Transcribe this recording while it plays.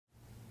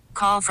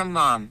call from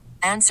mom.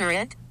 Answer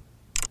it.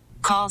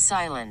 Call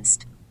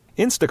silenced.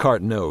 Instacart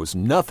knows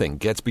nothing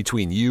gets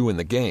between you and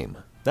the game.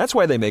 That's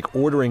why they make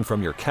ordering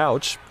from your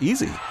couch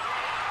easy.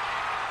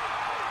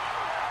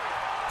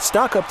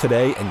 Stock up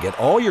today and get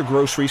all your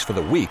groceries for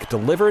the week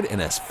delivered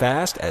in as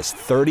fast as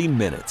 30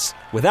 minutes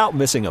without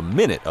missing a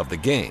minute of the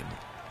game.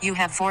 You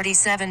have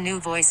 47 new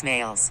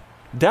voicemails.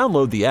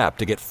 Download the app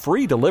to get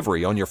free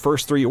delivery on your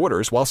first 3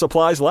 orders while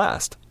supplies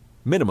last.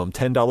 Minimum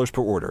 $10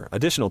 per order.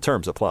 Additional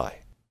terms apply.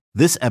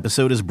 This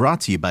episode is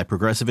brought to you by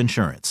Progressive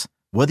Insurance.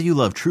 Whether you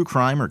love true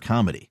crime or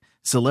comedy,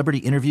 celebrity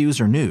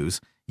interviews or news,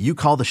 you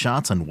call the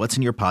shots on what's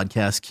in your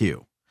podcast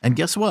queue. And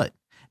guess what?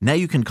 Now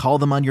you can call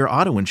them on your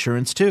auto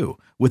insurance too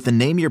with the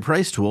Name Your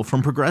Price tool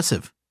from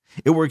Progressive.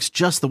 It works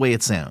just the way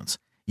it sounds.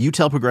 You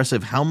tell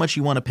Progressive how much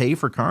you want to pay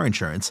for car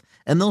insurance,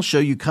 and they'll show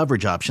you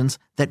coverage options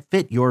that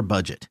fit your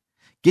budget.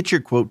 Get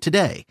your quote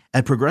today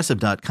at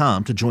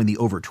Progressive.com to join the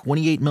over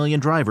 28 million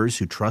drivers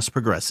who trust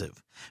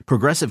Progressive.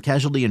 Progressive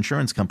Casualty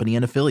Insurance Company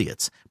and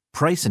Affiliates.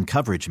 Price and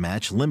coverage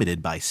match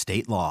limited by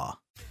state law.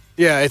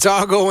 Yeah, it's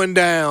all going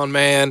down,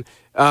 man,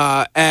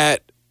 at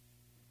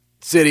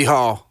City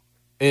Hall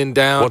in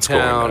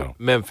downtown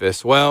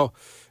Memphis. Well,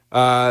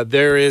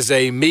 there is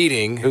a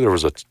meeting. There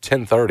was a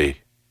 10:30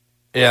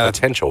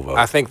 potential vote.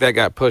 I think that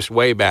got pushed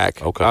way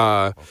back.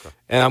 Okay.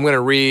 And I'm going to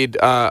read,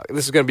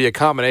 this is going to be a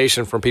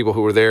combination from people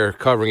who were there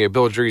covering it.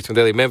 Bill Drees from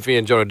Daily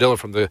Memphian, Jonah Dillon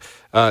from the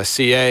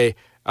CA.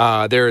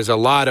 There is a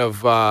lot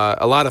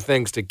of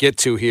things to get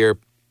to here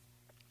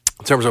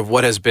in terms of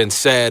what has been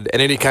said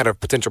and any kind of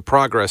potential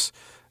progress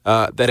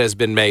that has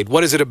been made.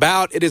 What is it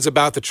about? It is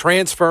about the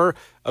transfer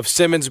of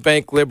Simmons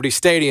Bank Liberty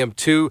Stadium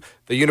to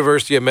the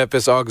University of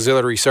Memphis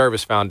Auxiliary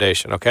Service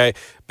Foundation, okay?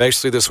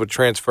 Basically, this would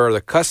transfer the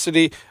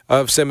custody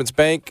of Simmons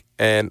Bank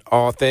and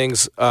all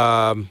things,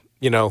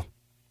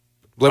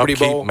 Liberty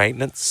Bowl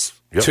maintenance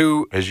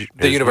to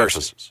the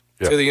university.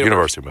 Yeah, to the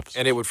University of Memphis.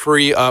 And it would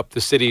free up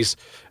the city's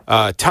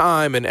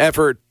time and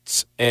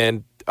efforts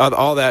and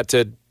all that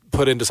to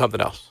put into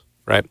something else,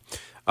 right?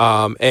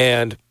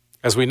 And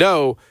as we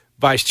know,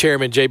 Vice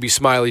Chairman JB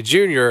Smiley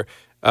Jr.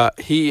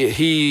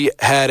 He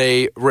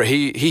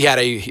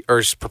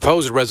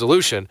proposed a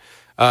resolution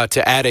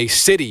to add a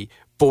city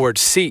board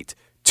seat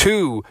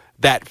to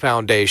that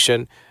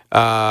foundation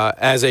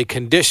as a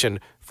condition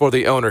for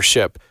the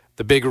ownership.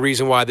 The big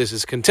reason why this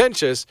is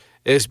contentious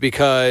is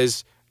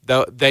because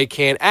they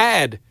can't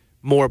add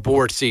more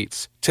board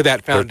seats to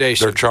that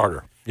foundation. Their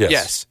charter,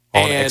 yes.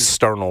 On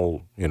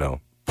external,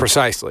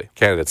 precisely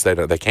candidates,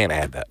 they can't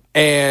add that.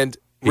 And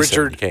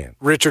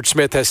Richard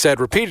Smith has said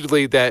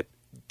repeatedly that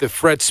the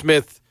Fred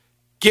Smith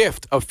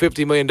gift of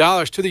 $50 million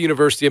to the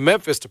University of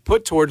Memphis to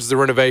put towards the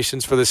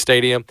renovations for the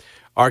stadium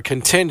are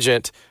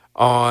contingent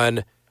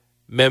on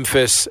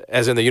Memphis,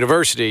 as in the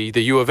university,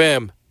 the U of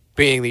M,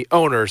 being the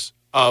owners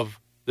of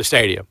the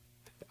stadium.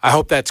 I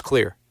hope that's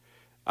clear.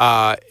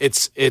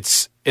 It's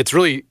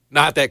really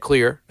not that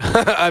clear.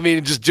 I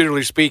mean, just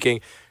generally speaking,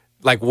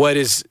 like what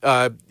is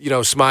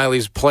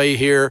Smiley's play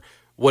here?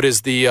 What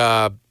is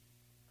the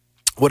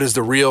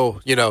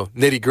real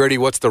nitty gritty?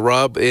 What's the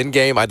rub in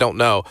game? I don't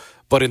know.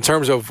 But in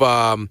terms of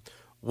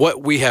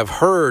what we have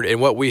heard and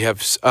what we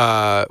have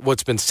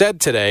what's been said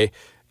today,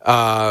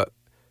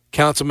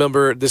 council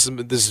member, this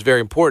is very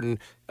important.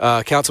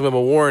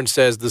 Councilmember Warren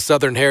says the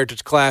Southern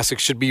Heritage Classic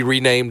should be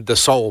renamed the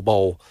Soul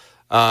Bowl.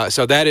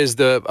 So that is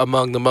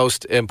among the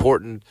most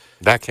important.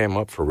 That came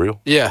up for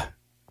real? Yeah.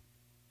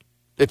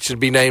 It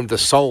should be named the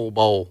Soul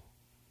Bowl.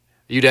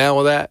 You down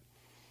with that?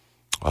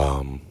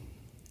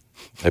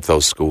 If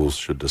those schools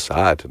should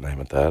decide to name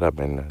it that, I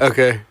mean,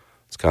 okay,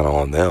 it's kind of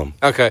on them.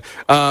 Okay.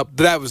 But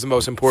that was the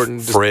most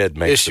important Fred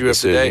makes issue the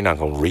of the day. You're not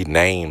going to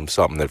rename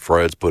something that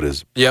Fred's put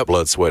his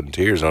blood, sweat, and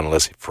tears on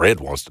unless Fred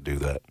wants to do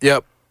that.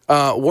 Yep.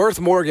 Worth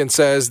Morgan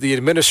says the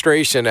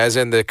administration, as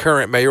in the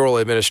current mayoral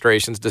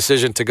administration's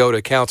decision to go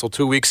to council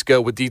 2 weeks ago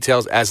with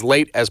details as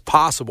late as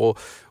possible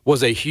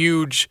was a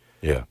huge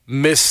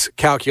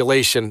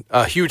miscalculation,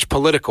 a huge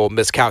political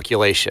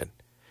miscalculation.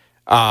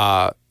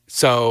 And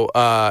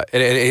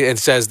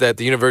says that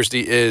the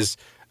university is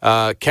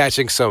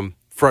catching some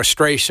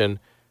frustration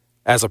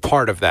as a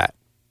part of that.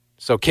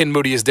 So Ken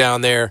Moody is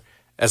down there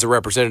as a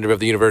representative of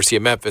the University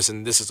of Memphis,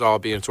 and this is all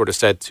being sort of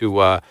said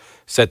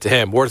to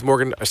him. Worth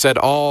Morgan said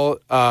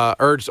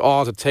urged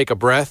all to take a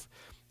breath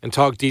and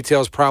talk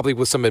details, probably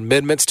with some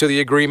amendments to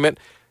the agreement.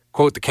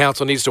 Quote, the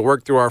council needs to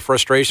work through our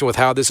frustration with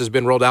how this has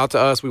been rolled out to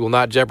us. We will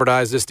not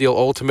jeopardize this deal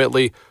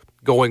ultimately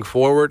going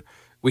forward.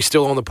 We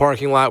still own the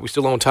parking lot. We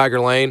still own Tiger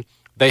Lane.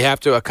 They have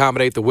to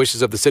accommodate the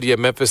wishes of the city of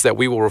Memphis that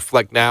we will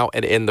reflect now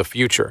and in the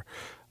future.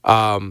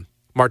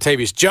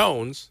 Martavius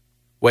Jones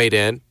weighed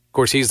in. Of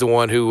course, he's the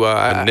one who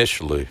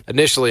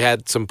initially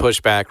had some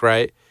pushback,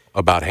 right?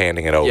 About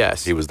handing it over.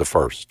 Yes. He was the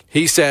first.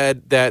 He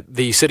said that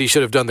the city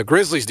should have done the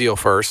Grizzlies deal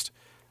first.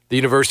 The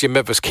University of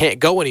Memphis can't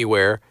go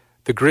anywhere.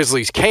 The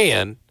Grizzlies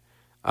can.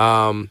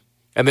 And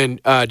then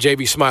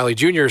JB Smiley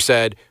Jr.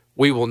 said,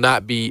 we will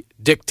not be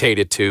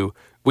dictated to.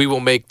 We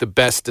will make the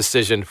best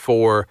decision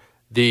for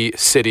the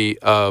city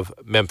of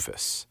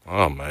Memphis.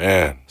 Oh,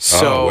 man.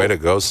 So, way to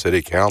go,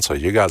 City Council.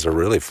 You guys are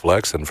really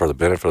flexing for the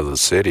benefit of the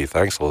city.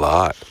 Thanks a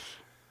lot.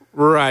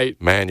 Right.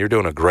 Man, you're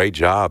doing a great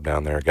job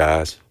down there,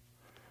 guys.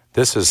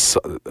 This is,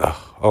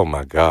 oh,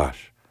 my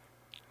gosh.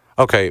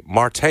 Okay,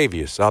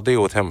 Martavius, I'll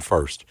deal with him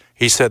first.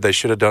 He said they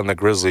should have done the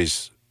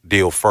Grizzlies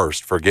deal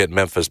first, forget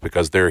Memphis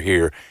because they're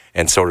here,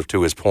 and sort of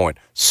to his point,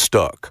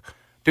 stuck.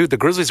 Dude, the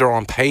Grizzlies are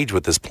on page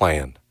with this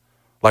plan.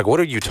 Like, what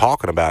are you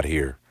talking about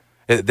here?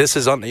 This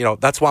is,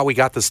 that's why we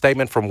got the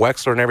statement from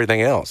Wexler and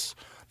everything else.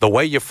 The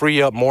way you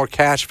free up more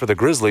cash for the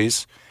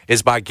Grizzlies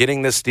is by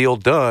getting this deal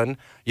done.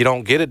 You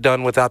don't get it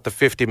done without the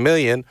 $50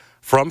 million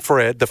from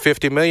Fred. The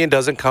 $50 million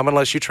doesn't come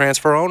unless you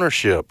transfer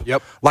ownership.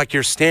 Yep. Like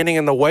you're standing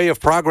in the way of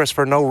progress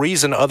for no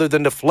reason other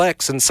than to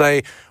flex and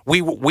say,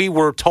 we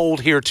were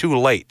told here too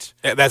late.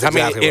 That's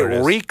exactly what it is.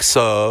 It reeks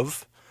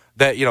of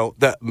that,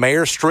 that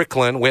Mayor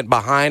Strickland went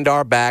behind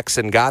our backs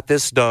and got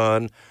this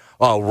done,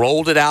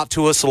 rolled it out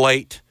to us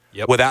late.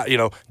 Yep. Without,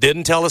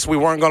 didn't tell us we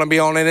weren't going to be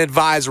on an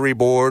advisory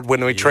board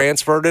when we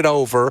transferred it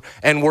over,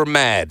 and we're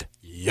mad.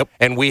 Yep.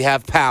 And we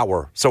have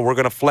power, so we're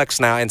going to flex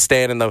now and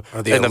stand in the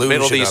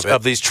middle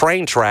of these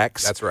train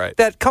tracks. That's right.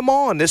 That, come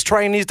on, this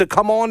train needs to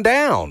come on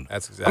down.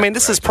 That's exactly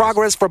this is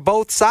progress for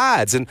both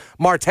sides. And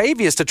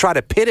Martavius to try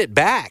to pit it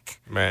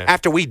back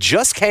after we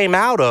just came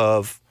out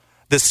of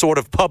this sort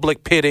of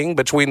public pitting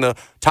between the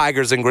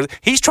Tigers and Grizzlies.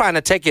 He's trying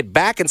to take it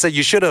back and say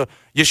you should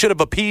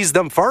have appeased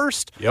them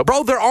first. Yep.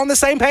 Bro, they're on the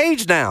same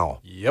page now.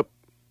 Yep.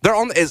 They're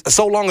on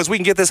so long as we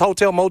can get this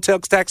hotel motel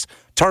tax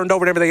turned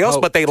over and everything else,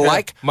 but they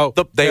like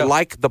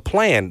the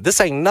plan. This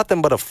ain't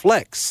nothing but a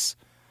flex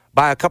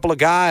by a couple of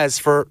guys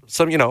for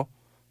some,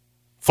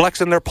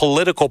 flexing their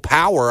political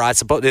power, I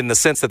suppose, in the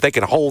sense that they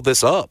can hold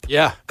this up.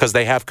 Yeah. Because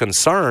they have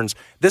concerns.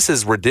 This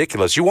is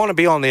ridiculous. You want to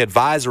be on the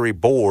advisory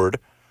board,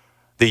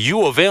 the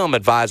U of M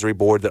advisory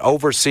board that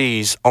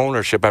oversees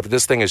ownership after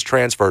this thing is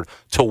transferred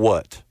to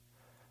what?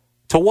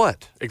 To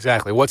what?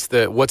 Exactly. What's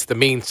the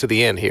means to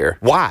the end here?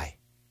 Why?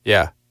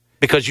 Yeah.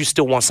 Because you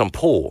still want some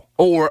pull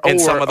in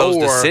some of those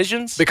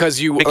decisions?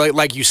 Because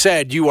like you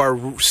said, you are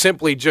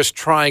simply just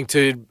trying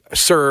to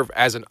serve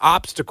as an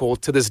obstacle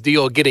to this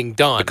deal getting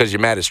done. Because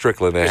you're mad at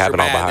Strickland and having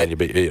all behind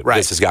you.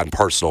 This has gotten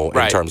personal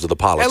in terms of the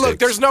politics. And look,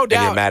 there's no doubt.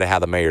 And you're mad at how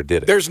the mayor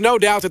did it. There's no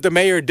doubt that the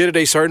mayor did it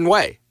a certain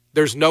way.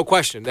 There's no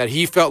question that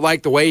he felt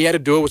like the way he had to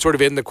do it was sort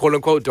of in the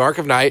quote-unquote dark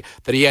of night,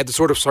 that he had to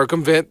sort of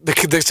circumvent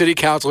the city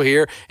council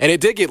here, and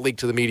it did get leaked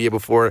to the media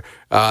before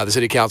the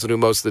city council knew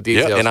most of the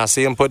details. Yeah, and I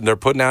see them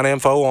putting out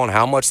info on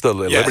how much the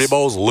Liberty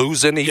Bowl's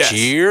losing each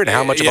year and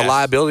how much of a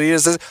liability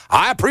is this.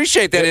 I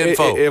appreciate that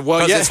info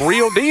because it's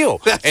real deal.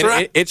 That's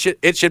right.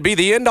 It should be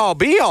the end-all,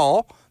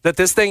 be-all that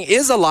this thing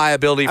is a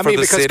liability for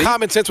the city. Because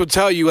common sense would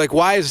tell you, like,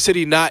 why is the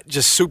city not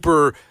just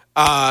super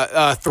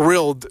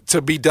thrilled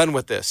to be done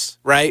with this,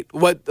 right?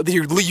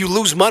 You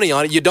lose money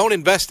on it. You don't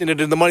invest in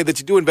it, and the money that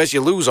you do invest, you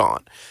lose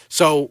on.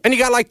 So, and you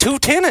got like two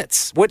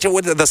tenants, which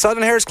with the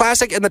Southern Harris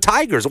Classic and the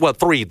Tigers. Well,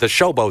 three, the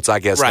Showboats, I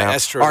guess. Right, now,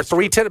 that's true. Are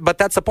three tenants, but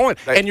that's the point.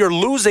 Right. And you're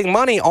losing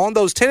money on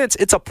those tenants.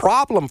 It's a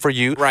problem for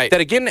you. Right. That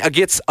again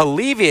gets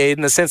alleviated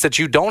in the sense that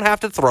you don't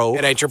have to throw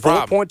it ain't your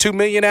problem. $4.2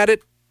 million at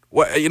it.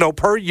 You're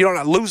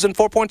not losing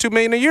 $4.2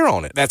 million a year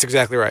on it. That's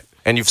exactly right.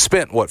 And you've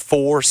spent,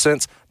 4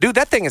 since? Dude,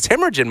 that thing is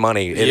hemorrhaging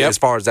money as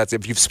far as that's.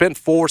 If you've spent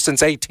 4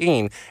 since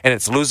 18 and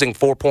it's losing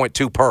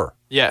 4.2 per.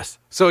 Yes.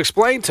 So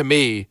explain to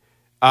me,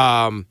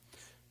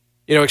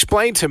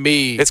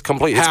 it's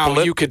complete. How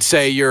you could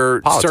say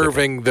you're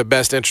serving the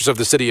best interests of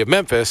the city of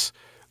Memphis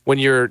when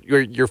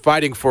you're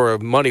fighting for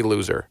a money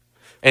loser.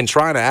 And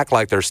trying to act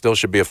like there still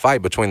should be a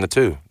fight between the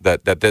two.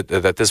 That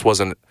this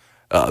wasn't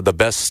the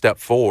best step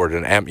forward.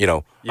 And,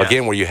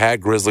 again, where you had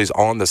Grizzlies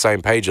on the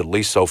same page, at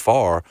least so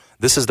far,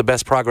 this is the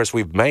best progress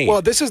we've made.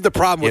 Well, this is the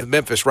problem with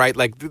Memphis, right?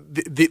 Like,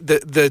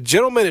 the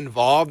gentleman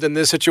involved in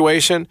this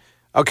situation,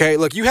 okay,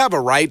 look, you have a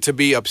right to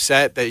be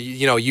upset that,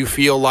 you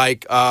feel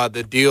like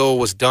the deal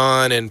was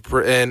done and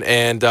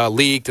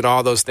leaked and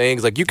all those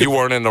things. Like you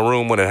weren't in the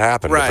room when it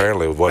happened,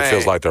 apparently, with what it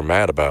feels like they're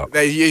mad about.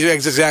 That's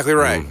exactly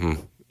right.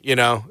 Mm-hmm.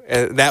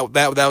 And that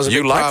was a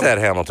big like that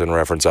Hamilton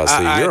reference, I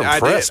see. You're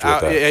impressed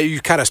with that.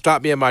 You kind of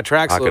stopped me in my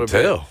tracks a little bit.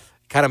 I could tell.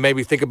 Kind of made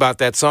me think about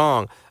that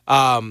song.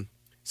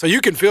 So you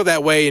can feel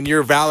that way, and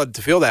you're valid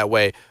to feel that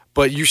way,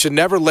 but you should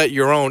never let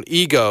your own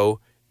ego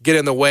get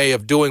in the way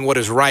of doing what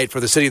is right for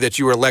the city that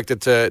you were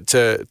elected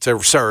to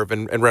serve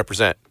and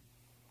represent.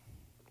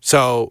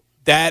 So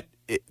that's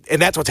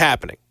what's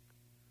happening.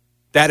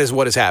 That is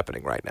what is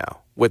happening right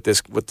now with the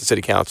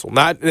city council.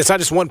 It's not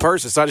just one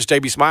person. It's not just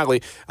JB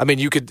Smiley.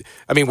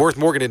 Worth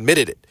Morgan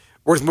admitted it.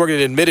 Worth Morgan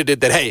admitted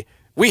it that, hey,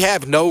 we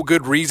have no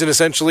good reason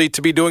essentially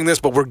to be doing this,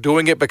 but we're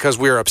doing it because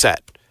we're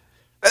upset.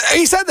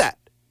 He said that.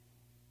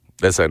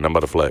 This ain't nothing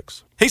but a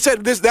flex. He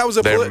said that was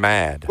they're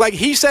mad. Like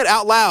he said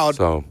out loud.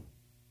 So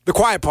the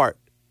quiet part.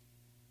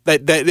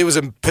 That it was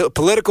a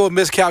political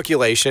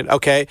miscalculation,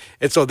 okay?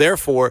 And so,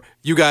 therefore,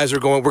 we're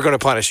going to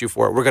punish you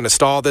for it. We're going to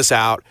stall this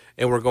out,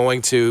 and we're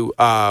going to,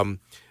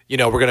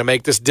 we're going to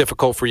make this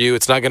difficult for you.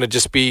 It's not going to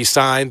just be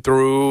signed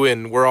through,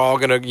 and we're all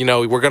going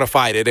to, we're going to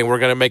fight it, and we're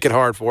going to make it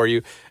hard for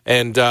you.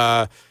 And,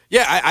 I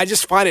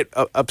just find it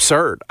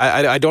absurd.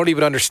 I don't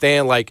even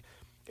understand, like,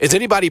 is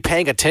anybody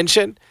paying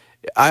attention?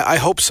 I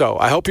hope so.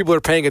 I hope people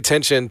are paying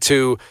attention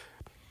to,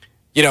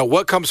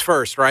 what comes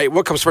first, right?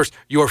 What comes first?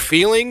 Your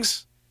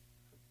feelings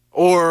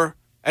or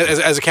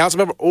as a council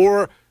member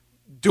or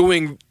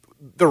doing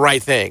the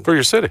right thing? For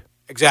your city.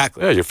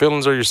 Exactly. Yeah, your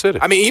feelings are your city.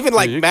 I mean, even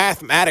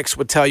mathematics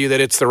would tell you that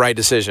it's the right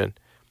decision.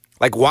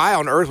 Like, why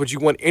on earth would you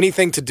want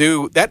anything to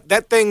do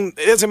that thing?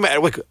 It doesn't matter.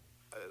 Like,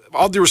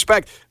 all due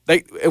respect,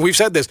 and we've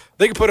said this,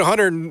 they can put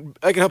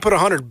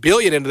 $100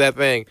 billion into that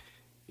thing.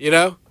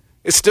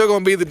 It's still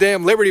going to be the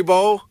damn Liberty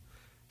Bowl.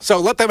 So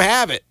let them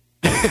have it.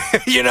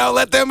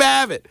 Let them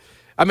have it.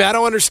 I mean, I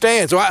don't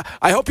understand. So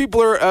I hope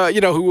people are,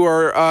 who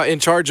are in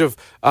charge of,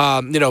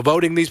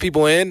 voting these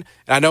people in.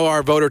 And I know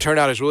our voter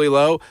turnout is really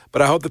low,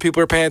 but I hope the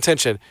people are paying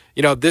attention.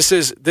 This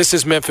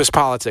is Memphis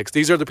politics.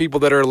 These are the people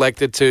that are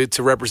elected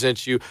to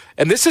represent you.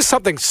 And this is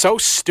something so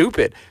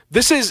stupid.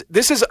 This is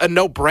a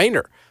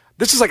no-brainer.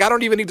 This is like, I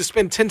don't even need to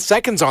spend 10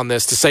 seconds on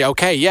this to say,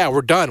 okay, yeah,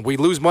 we're done. We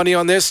lose money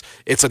on this.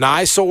 It's an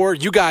eyesore.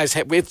 You guys,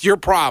 it's your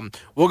problem.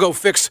 We'll go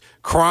fix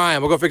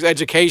crime. We'll go fix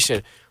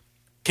education.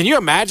 Can you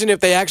imagine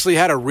if they actually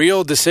had a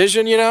real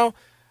decision,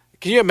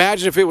 Can you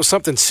imagine if it was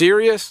something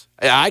serious?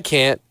 I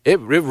can't. It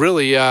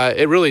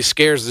really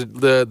scares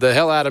the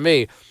hell out of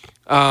me.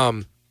 So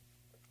I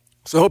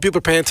hope people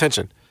are paying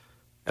attention.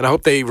 And I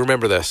hope they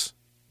remember this.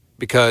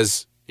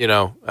 Because, when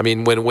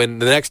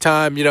the next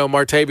time,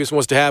 Martavius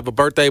wants to have a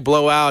birthday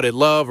blowout at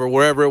Love or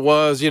wherever it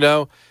was,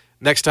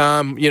 next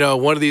time,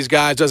 one of these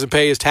guys doesn't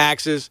pay his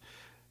taxes,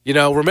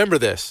 remember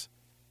this.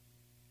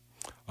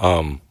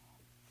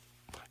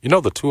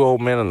 The two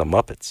old men in the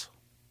Muppets?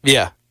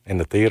 Yeah. In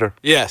the theater?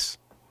 Yes.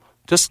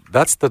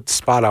 That's the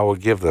spot I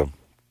would give them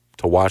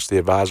to watch the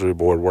advisory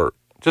board work.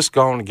 Just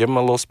go and give them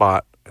a little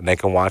spot, and they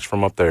can watch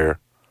from up there.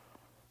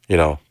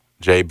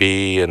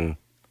 JB and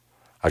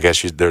I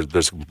guess there's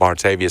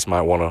Martavius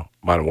might want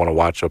to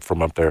watch up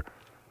from up there.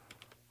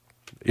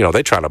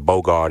 They trying to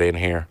bogart in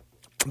here.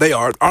 They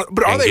are,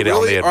 but are they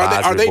really?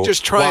 Are they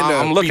just trying to?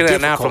 I'm looking be at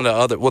it now difficult? from the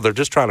other. Well, they're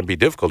just trying to be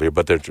difficult here,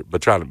 but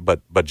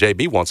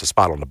JB wants a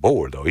spot on the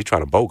board though. He's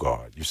trying to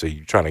bogart. You see,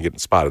 you're trying to get the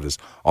spot of this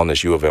on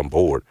this U of M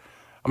board.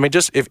 I mean,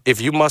 just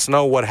if you must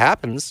know what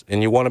happens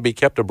and you want to be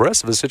kept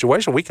abreast of the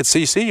situation, we could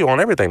CC you on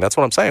everything. That's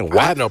what I'm saying.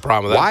 I have no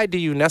problem with that. Why do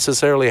you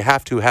necessarily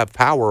have to have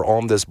power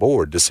on this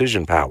board,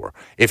 decision power?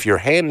 If you're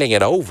handing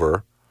it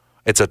over,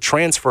 it's a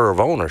transfer of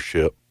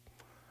ownership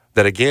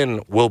that, again,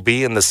 will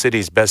be in the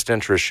city's best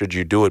interest should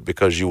you do it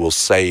because you will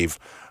save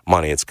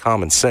money. It's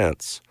common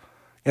sense.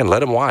 And let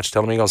them watch.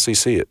 Tell them you're going to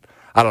CC it.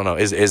 I don't know.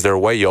 Is there a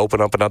way you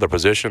open up another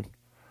position?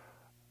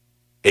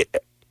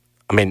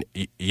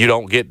 You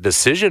don't get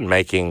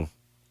decision-making,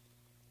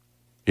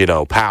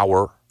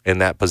 power in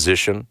that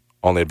position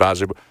on the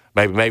advisory board.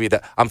 Maybe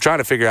that. I'm trying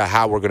to figure out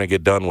how we're going to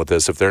get done with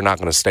this. If they're not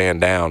going to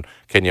stand down,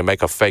 can you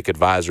make a fake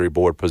advisory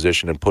board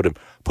position and put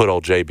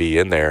old JB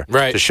in there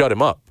to shut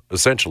him up,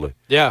 essentially?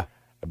 Yeah.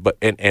 But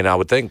and I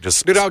would think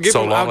just I'll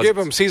give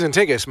him season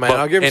tickets, man.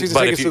 I'll give him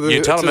season tickets to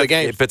the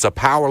game. If it's a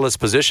powerless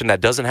position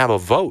that doesn't have a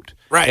vote,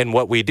 right? And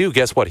what we do,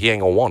 guess what? He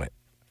ain't gonna want it.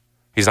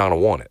 He's not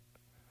gonna want it,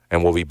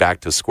 and we'll be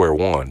back to square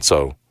one.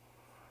 So,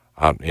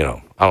 I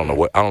don't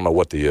know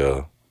what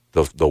the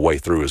way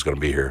through is gonna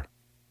be here.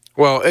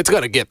 Well, it's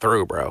gonna get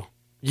through, bro.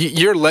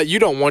 You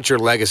don't want your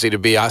legacy to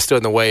be I stood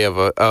in the way of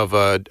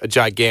a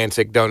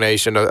gigantic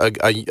donation, a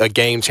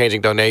game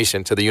changing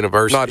donation to the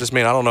university. No, I just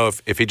mean I don't know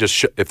if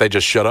they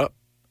just shut up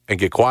and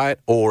get quiet,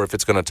 or if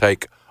it's going to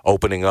take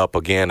opening up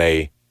again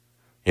a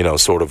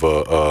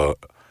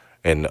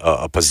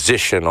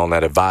position on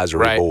that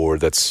advisory board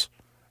that's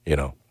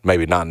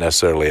maybe not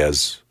necessarily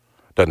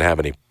doesn't have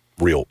any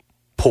real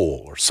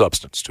pull or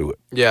substance to it.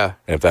 Yeah.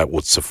 And if that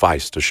would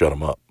suffice to shut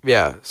them up.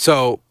 Yeah.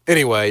 So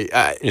anyway,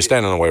 you're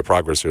standing in the way of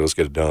progress here. Let's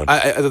get it done.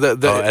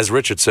 As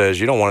Richard says,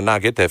 you don't want to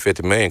not get that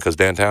 $50 million because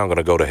downtown going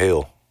to go to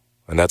hell,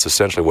 and that's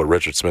essentially what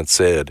Richard Smith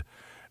said.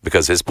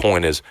 Because his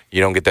point is,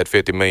 you don't get that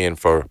 $50 million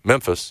for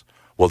Memphis,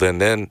 well then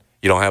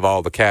you don't have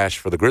all the cash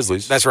for the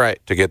Grizzlies. That's right.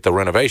 To get the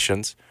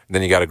renovations. And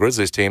then you got a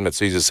Grizzlies team that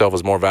sees itself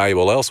as more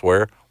valuable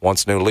elsewhere,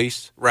 wants new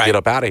lease, get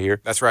up out of here.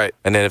 That's right.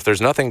 And then if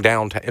there's nothing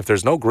downtown, if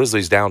there's no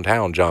Grizzlies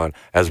downtown, John,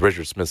 as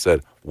Richard Smith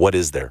said, what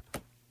is there?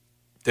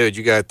 Dude,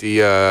 you got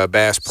the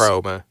Bass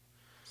Pro, man.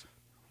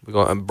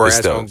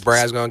 Brad's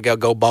going to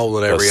go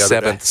bowling every other day. The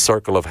seventh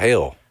circle of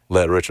hell,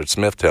 let Richard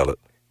Smith tell it.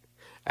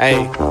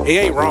 Hey, he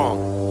ain't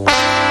wrong.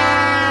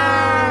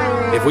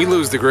 If we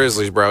lose the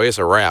Grizzlies, bro, it's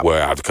a wrap.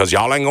 Well, because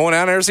y'all ain't going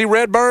down there to see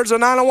Redbirds or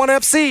 901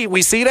 FC.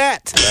 We see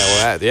that.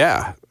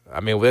 Yeah. I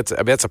mean,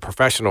 that's a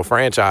professional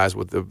franchise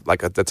with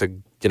that's a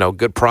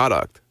good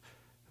product.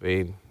 I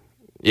mean,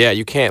 yeah,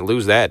 you can't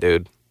lose that,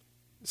 dude.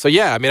 So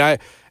yeah, I mean,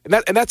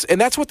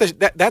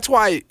 that's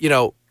why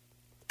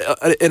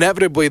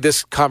inevitably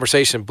this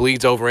conversation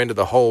bleeds over into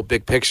the whole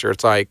big picture.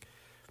 It's like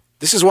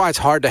this is why it's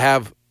hard to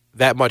have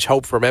that much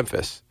hope for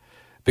Memphis.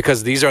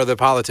 because these are the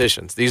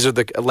politicians. These are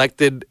the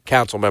elected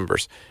council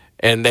members,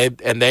 and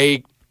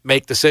they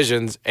make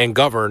decisions and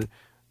govern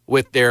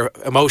with their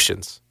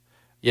emotions.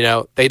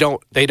 They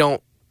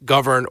don't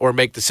govern or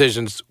make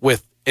decisions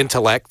with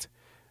intellect.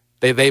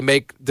 They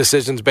make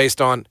decisions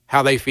based on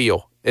how they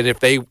feel, and if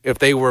they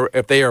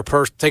are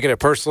taking it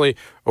personally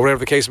or whatever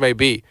the case may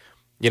be.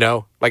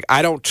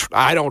 I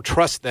don't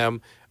trust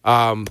them.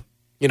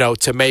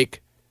 To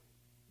make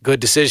good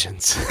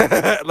decisions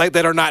like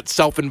that are not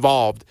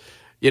self-involved.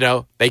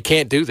 They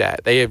can't do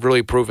that. They have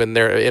really proven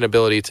their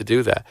inability to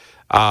do that.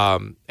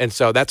 And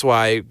so that's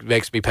why it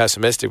makes me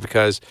pessimistic,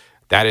 because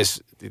that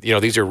is,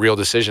 these are real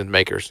decision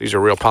makers. These are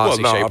real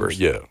policy shapers.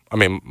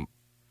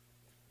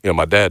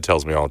 My dad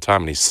tells me all the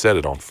time, and he said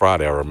it on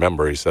Friday. I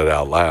remember he said it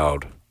out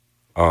loud.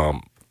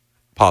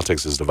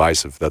 Politics is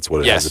divisive. That's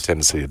what it has a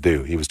tendency to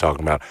do. He was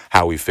talking about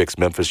how we fix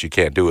Memphis. You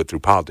can't do it through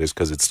politics,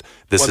 because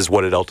this is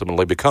what it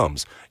ultimately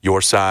becomes.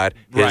 Your side,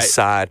 his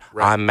side.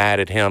 Right. I'm mad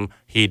at him.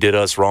 He did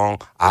us wrong.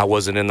 I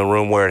wasn't in the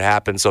room where it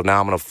happened, so now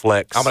I'm going to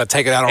flex. I'm going to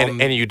take it out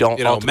on and you don't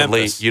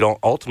ultimately. Memphis. You don't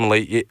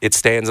ultimately. It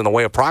stands in the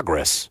way of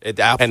progress. It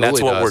absolutely and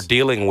that's what does. we're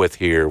dealing with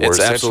here. Where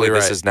essentially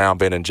this has now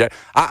been injected.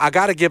 I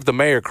got to give the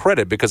mayor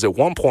credit, because at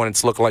one point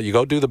it's looking like you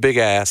go do the big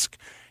ask,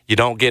 you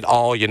don't get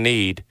all you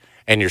need,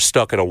 and you're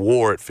stuck in a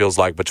war, it feels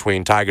like,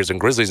 between Tigers and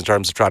Grizzlies in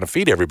terms of trying to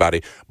feed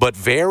everybody. But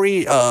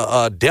very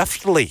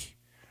deftly,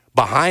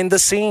 behind the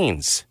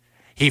scenes,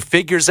 he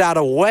figures out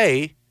a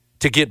way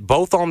to get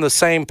both on the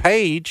same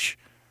page,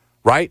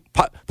 right?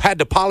 Had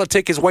to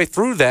politic his way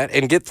through that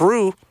and get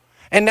through.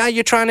 And now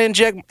you're trying to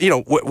inject,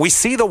 we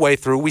see the way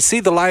through. We see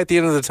the light at the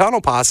end of the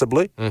tunnel,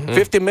 possibly. Mm-hmm.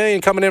 $50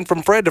 million coming in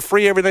from Fred to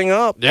free everything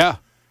up. Yeah.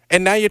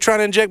 And now you're trying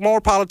to inject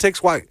more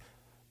politics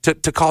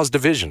to cause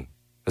division,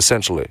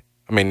 essentially.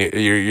 I mean,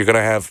 you're going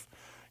to have,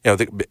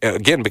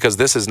 again, because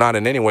this is not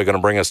in any way going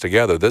to bring us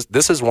together.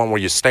 This is one where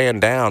you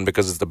stand down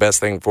because it's the best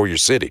thing for your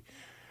city,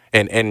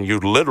 and you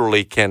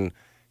literally can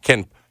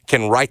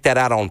write that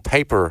out on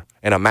paper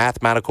in a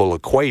mathematical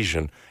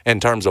equation in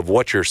terms of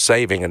what you're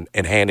saving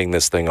and handing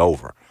this thing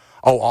over.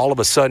 Oh, all of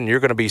a sudden you're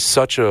going to be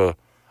such a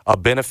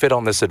benefit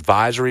on this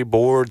advisory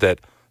board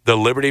that the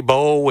Liberty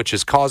Bowl, which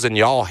is causing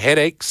y'all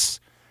headaches,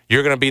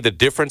 you're going to be the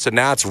difference, and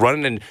now it's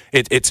running and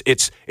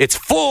it's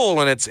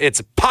full and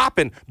it's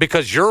popping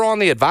because you're on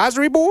the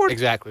advisory board.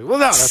 Exactly. Well,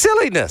 no,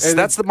 silliness.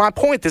 That's my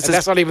point. That's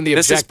not even the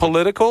objective. This is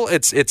political.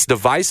 It's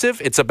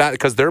divisive. It's about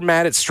because they're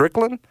mad at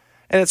Strickland,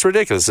 and it's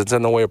ridiculous. It's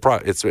in the way of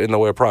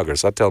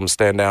progress. I tell them to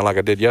stand down like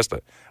I did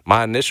yesterday.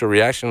 My initial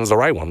reaction was the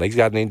right one. These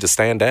guys need to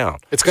stand down.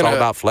 It's all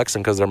about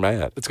flexing because they're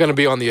mad. It's going to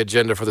be on the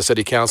agenda for the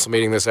city council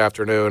meeting this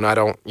afternoon. I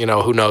don't,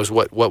 who knows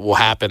what will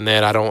happen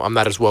then. I'm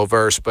not as well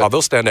versed, but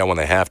they'll stand down when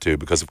they have to,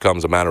 because it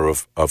becomes a matter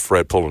of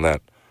Fred pulling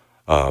that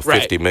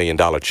 $50 million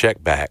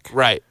check back.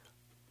 Right.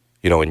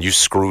 And you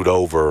screwed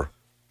over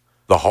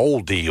the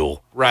whole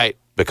deal. Right.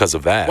 Because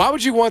of that. Why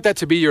would you want that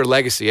to be your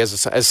legacy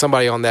as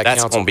somebody on that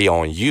council? That's going to be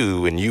on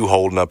you, and you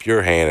holding up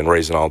your hand and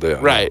raising all the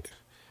right.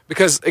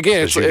 Because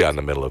again, you got in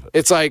the middle of it.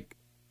 It's like,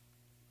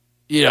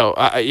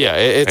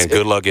 it's and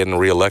good luck getting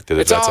reelected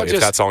if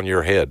that's on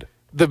your head.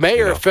 The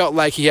mayor felt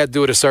like he had to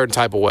do it a certain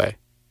type of way,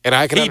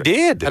 and he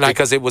did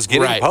because it was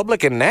getting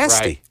public and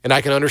nasty. Right. And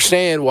I can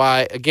understand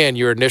why. Again,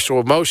 your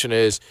initial emotion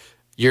is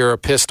you're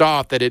pissed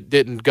off that it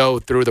didn't go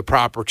through the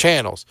proper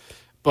channels,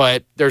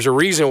 but there's a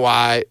reason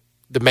why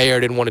the mayor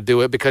didn't want to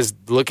do it, because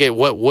look at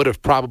what would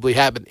have probably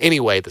happened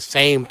anyway. The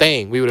same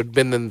thing. We would have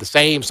been in the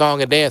same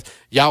song and dance.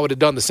 Y'all would have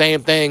done the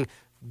same thing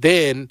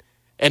then,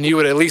 and you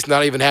would at least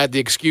not even had the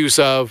excuse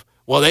of,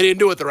 well, they didn't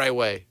do it the right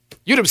way.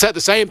 You'd have said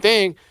the same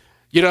thing,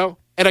 And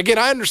again,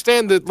 I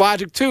understand the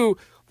logic too.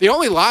 The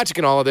only logic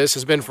in all of this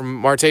has been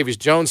from Martavius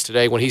Jones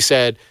today when he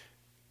said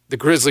the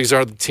Grizzlies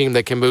are the team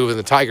that can move and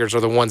the Tigers are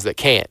the ones that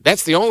can't.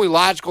 That's the only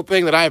logical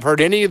thing that I've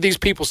heard any of these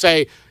people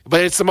say, but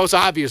it's the most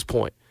obvious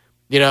point,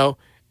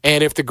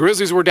 And if the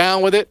Grizzlies were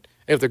down with it,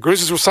 if the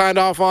Grizzlies were signed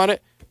off on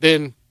it,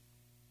 then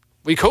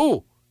we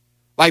cool.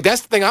 Like,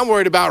 that's the thing I'm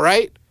worried about,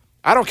 right?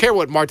 I don't care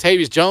what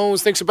Martavius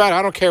Jones thinks about it.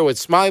 I don't care what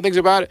Smiley thinks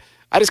about it.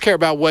 I just care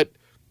about what,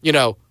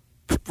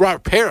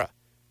 Robert Pera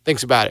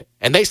thinks about it.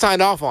 And they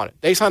signed off on it.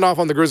 They signed off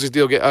on the Grizzlies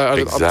deal, on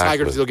the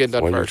Tigers deal getting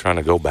done first. You're trying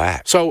to go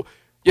back. So,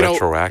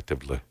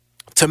 retroactively.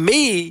 To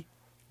me,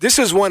 this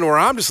is one where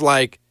I'm just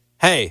like,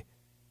 hey,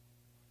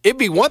 it'd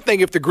be one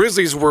thing if the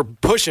Grizzlies were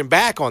pushing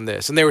back on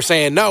this and they were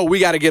saying, no, we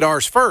got to get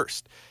ours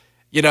first,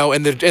 and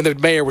the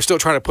mayor was still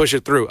trying to push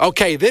it through.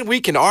 Okay, then we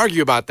can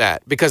argue about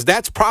that, because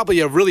that's probably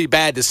a really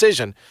bad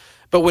decision.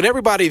 But when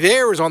everybody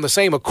there is on the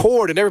same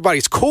accord and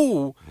everybody's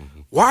cool,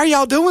 why are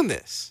y'all doing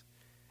this?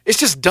 It's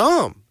just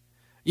dumb,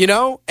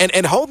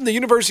 and holding the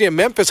University of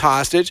Memphis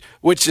hostage,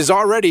 which is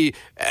already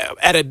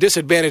at a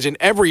disadvantage in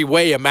every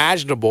way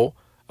imaginable,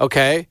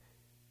 okay?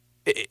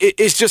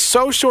 It's just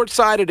so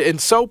short-sighted and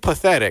so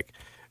pathetic.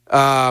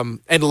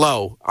 And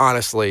low,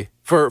 honestly,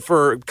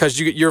 because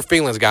your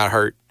feelings got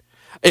hurt.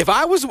 If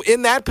I was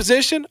in that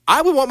position,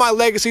 I would want my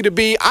legacy to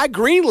be, I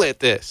greenlit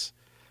this.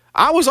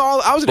 I was an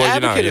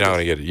advocate. You're not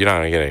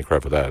going to get any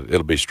credit for that.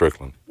 It'll be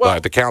Strickland. Well,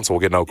 the council will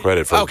get no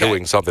credit for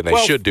doing something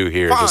they should do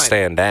here to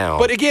stand down.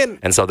 But again,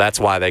 and so that's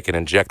why they can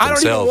inject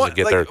themselves and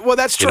get their. Well,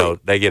 that's true.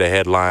 They get a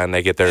headline.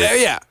 They get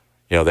their.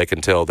 They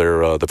can tell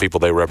their the people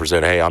they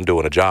represent, hey, I'm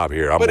doing a job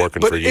here. I'm working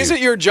for you. But is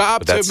it your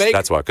job to make?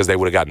 That's why, because they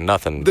would have gotten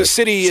nothing. The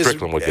city is,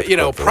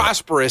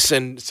 prosperous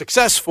and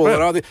successful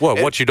and all that.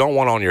 Well, what you don't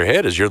want on your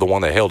head is you're the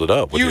one that held it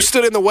up. You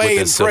stood in the way,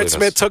 and Fred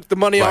Smith took the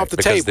money off the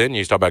table. Because then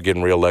you talk about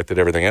getting reelected,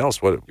 everything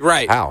else.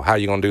 Right? How are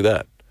you going to do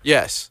that?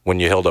 Yes. When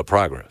you held up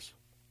progress,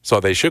 so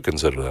they should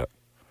consider that.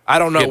 I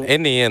don't know.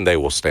 In the end, they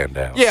will stand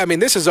down. Yeah, I mean,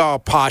 this is all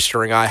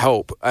posturing. I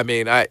hope. I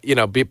mean,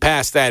 be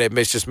past that, it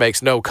just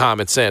makes no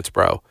common sense,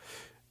 bro.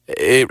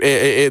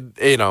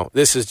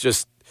 This is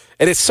just,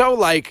 and it's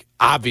so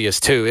obvious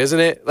too, isn't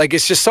it?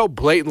 It's just so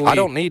blatantly. I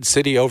don't need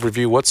city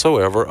overview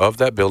whatsoever of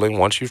that building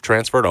once you've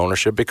transferred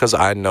ownership, because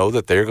I know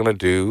that they're going to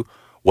do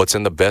what's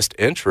in the best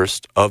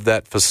interest of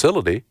that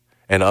facility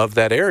and of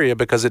that area,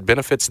 because it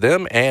benefits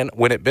them. And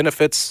when it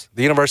benefits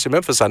the University of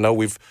Memphis, I know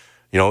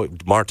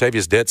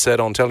Martavia's dead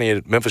set on telling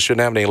you Memphis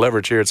shouldn't have any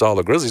leverage here. It's all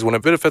the Grizzlies. When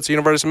it benefits the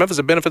University of Memphis,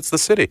 it benefits the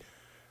city.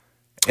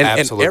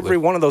 And every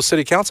one of those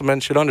city councilmen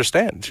should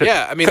understand.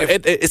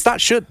 It's not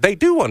should. They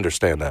do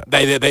understand that.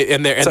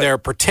 They're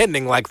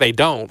pretending like they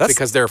don't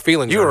because their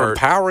feelings are hurt. You're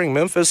empowering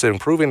Memphis,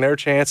 improving their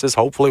chances,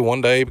 hopefully one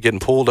day getting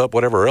pulled up,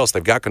 whatever else.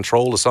 They've got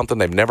control of something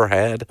they've never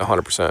had.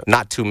 100%.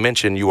 Not to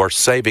mention you are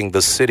saving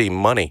the city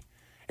money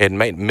and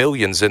made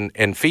millions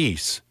in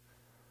fees,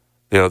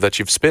 that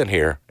you've spent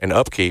here in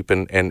upkeep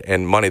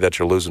and money that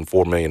you're losing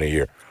 $4 million a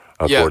year.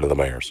 According to the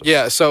mayor.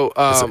 So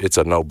it's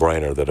a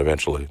no-brainer that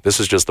eventually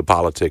this is just the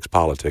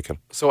politicking.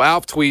 So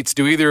Alf tweets,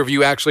 do either of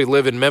you actually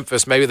live in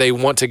Memphis? Maybe they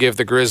want to give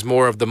the Grizz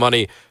more of the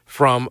money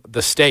from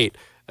the state.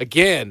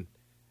 Again,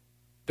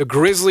 the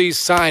Grizzlies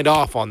signed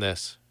off on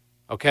this,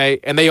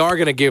 okay? And they are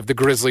going to give the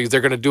Grizzlies, they're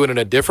going to do it in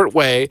a different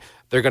way.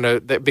 They're going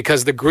to,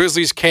 because the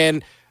Grizzlies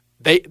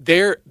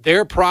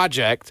their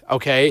project,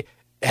 okay,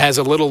 has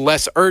a little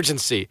less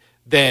urgency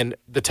than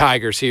the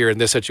Tigers here in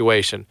this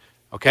situation,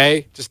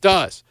 okay? Just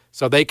does.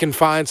 So they can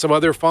find some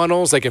other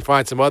funnels. They can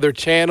find some other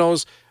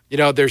channels.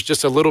 There's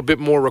just a little bit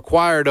more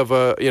required of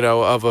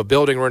a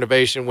building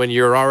renovation when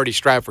you're already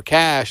strapped for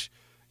cash.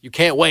 You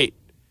can't wait.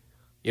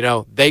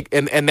 That's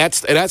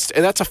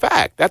a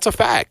fact. That's a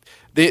fact.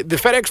 The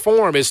FedEx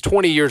Forum is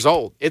 20 years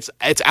old. It's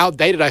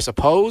outdated, I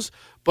suppose,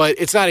 but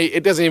it's not.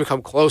 It doesn't even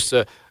come close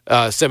to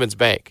Simmons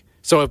Bank.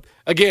 So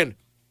again,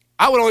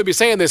 I would only be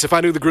saying this if I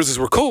knew the Grizzlies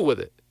were cool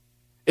with it.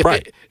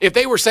 If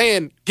they were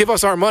saying, give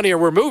us our money or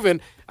we're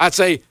moving, I'd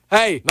say,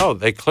 hey. No,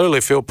 they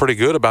clearly feel pretty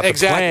good about the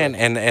plan.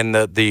 And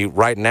the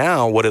right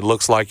now, what it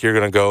looks like you're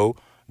going to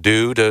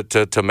do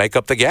to make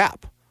up the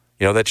gap,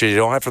 that you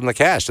don't have from the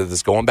cash. That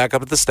it's going back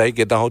up at the state,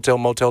 getting the hotel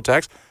motel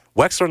tax.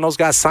 Wexler and those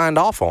guys signed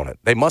off on it.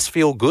 They must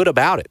feel good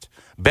about it.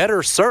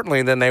 Better,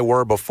 certainly, than they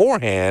were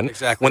beforehand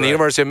when the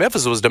University of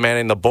Memphis was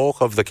demanding the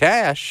bulk of the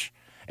cash.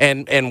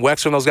 And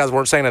Wexler and those guys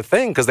weren't saying a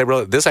thing because they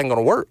realized this ain't going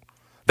to work.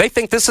 They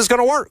think this is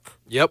going to work.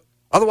 Yep.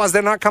 Otherwise,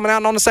 they're not coming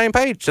out on the same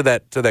page to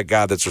that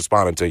guy that's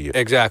responding to you.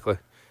 Exactly.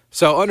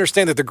 So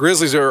understand that the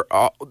Grizzlies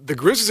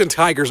and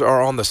Tigers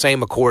are on the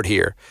same accord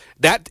here.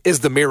 That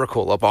is the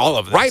miracle of all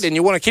of this. Right, and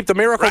you want to keep the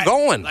miracle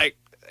going.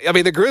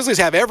 The Grizzlies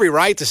have every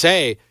right to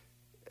say,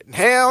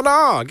 hell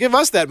no, give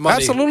us that money.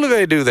 Absolutely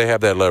they do. They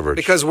have that leverage.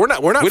 Because we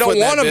don't want them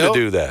to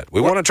do that.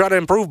 We want to try to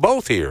improve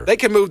both here. They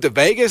can move to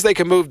Vegas. They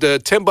can move to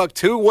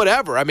Timbuktu,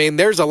 whatever.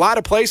 There's a lot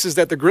of places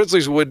that the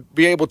Grizzlies would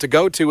be able to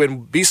go to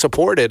and be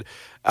supported.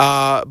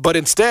 But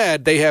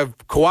instead, they have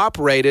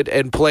cooperated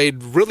and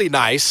played really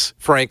nice,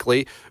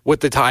 frankly, with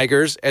the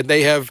Tigers, and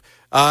they have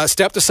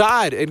stepped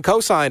aside and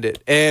co-signed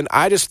it. And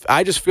I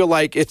just feel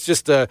like it's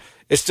just a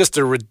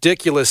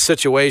ridiculous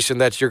situation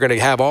that you're going to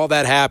have all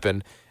that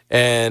happen,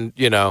 and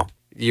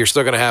you're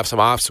still going to have some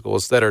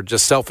obstacles that are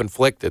just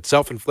self-inflicted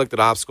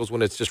obstacles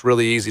when it's just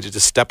really easy to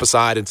just step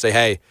aside and say,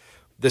 hey,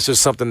 this is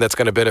something that's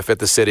going to benefit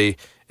the city.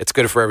 It's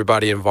good for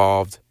everybody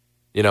involved.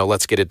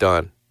 Let's get it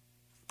done.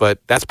 But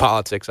that's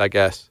politics, I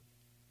guess.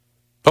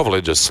 Hopefully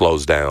it just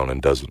slows down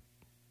and doesn't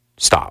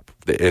stop.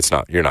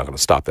 You're not going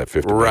to stop that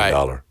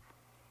 $50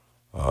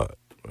 million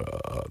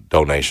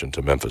donation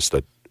to Memphis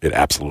that it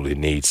absolutely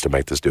needs to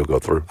make this deal go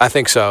through. I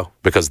think so.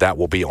 Because that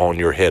will be on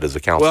your head as a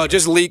councilman. Well,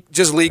 just leak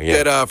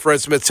that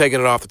Fred Smith's taking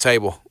it off the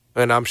table,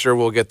 and I'm sure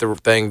we'll get the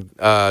thing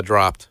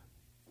dropped.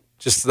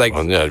 Just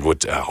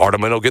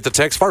Hardiman will get the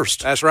text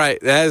first. That's right.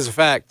 That is a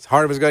fact.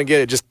 Hardiman's going to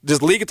get it.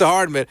 Just leak it to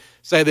Hardiman.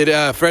 Say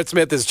that Fred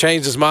Smith has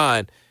changed his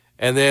mind,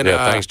 and then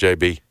thanks,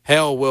 JB.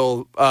 Hell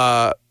will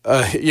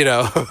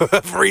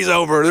freeze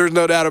over. There's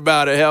no doubt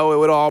about it. Hell, it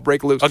would all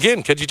break loose.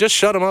 Again, could you just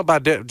shut him up by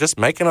just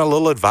making a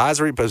little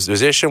advisory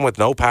position with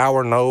no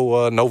power,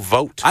 no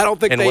vote? I don't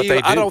think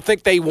I don't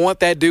think they want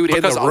that dude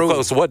in the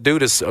room. So what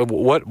dude is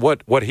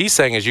what he's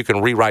saying is you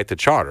can rewrite the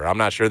charter. I'm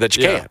not sure that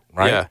you can.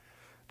 Right. Yeah.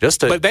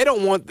 But they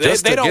don't want the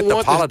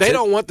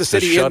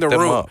city in the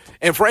room. Up.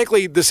 And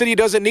frankly, the city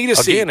doesn't need a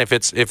seat. Again, if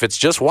it's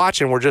just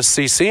watching, we're just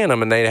CCing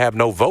them, and they have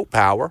no vote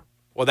power.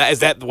 Well, is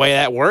that the way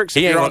that works?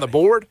 He If ain't you're on gonna- the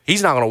board?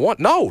 He's not going to want.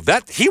 No,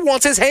 he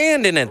wants his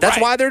hand in it. That's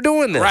Right. why they're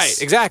doing this.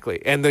 Right,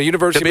 exactly. And the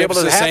University To be of able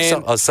Memphis to is have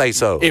saying, a say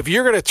so. if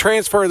you're going to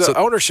transfer the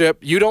ownership,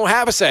 you don't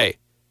have a say.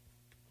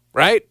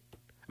 Right?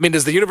 I mean,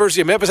 does the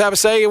University of Memphis have a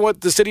say in what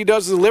the city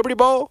does to the Liberty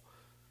Bowl?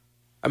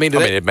 I mean,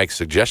 it makes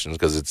suggestions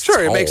because it's Sure,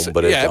 it home, makes-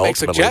 but yeah, it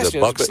makes ultimately the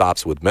suggestions, buck but-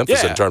 stops with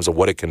Memphis Yeah. in terms of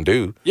what it can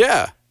do,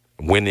 Yeah.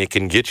 when it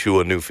can get you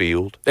a new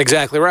field.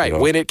 Exactly right. You know?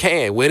 When it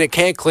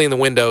can clean the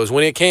windows,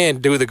 when it can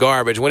do the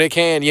garbage, when it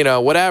can,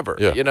 whatever,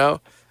 Yeah.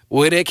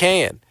 when it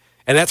can.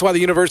 And that's why the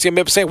University of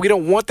Memphis is saying we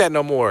don't want that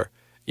no more.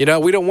 We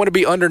don't want to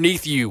be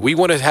underneath you. We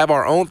want to have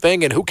our own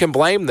thing, and who can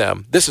blame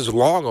them? This is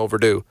long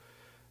overdue.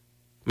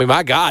 I mean,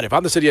 my God, if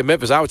I'm the city of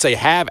Memphis, I would say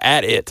have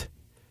at it.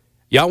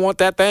 Y'all want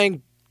that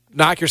thing?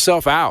 Knock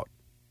yourself out.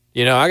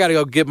 I got to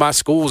go get my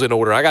schools in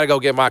order. I got to go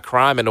get my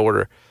crime in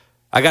order.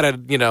 I got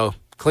to,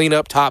 clean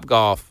up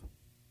Topgolf.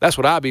 That's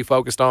what I'd be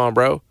focused on,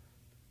 bro.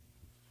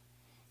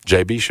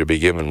 JB should be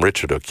giving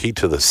Richard a key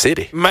to the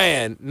city.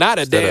 Man, not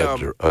a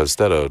damn.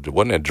 Instead of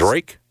wasn't it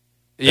Drake?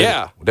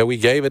 Yeah. That we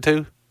gave it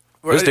to?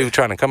 Right. This dude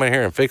trying to come in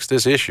here and fix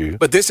this issue.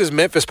 But this is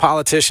Memphis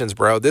politicians,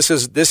 bro. This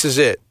is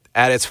it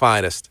at its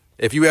finest.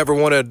 If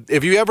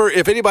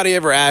anybody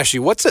ever asks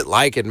you, what's it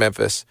like in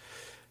Memphis,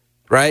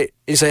 right?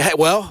 You say, hey,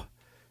 well,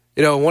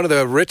 one of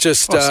the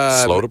richest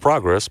slow to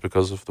progress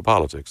because of the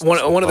politics. One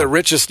of the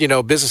richest,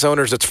 business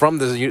owners that's from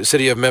the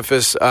city of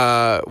Memphis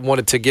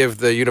wanted to give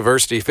the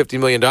university $50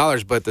 million,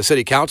 but the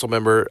city council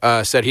member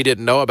said he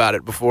didn't know about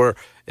it before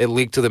it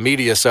leaked to the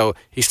media, so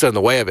he stood in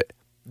the way of it.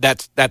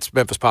 That's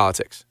Memphis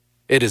politics.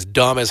 It is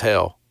dumb as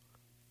hell.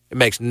 It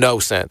makes no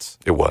sense.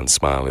 It wasn't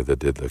Smiley that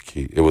did the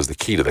key. It was the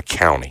key to the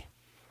county.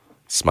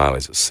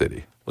 Smiley's a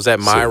city. Was that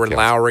Myron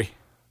Lowry?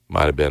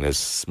 Might have been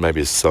his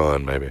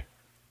son, maybe.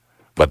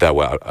 But that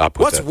way, I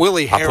put What's that.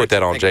 Willie I put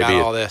that Harris on think about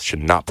JB. all this?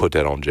 Should not put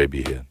that on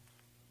JB head.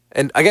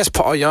 And I guess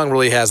Paul Young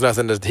really has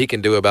nothing that he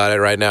can do about it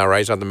right now, right?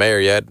 He's not the mayor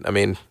yet. I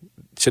mean,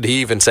 should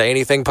he even say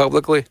anything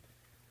publicly?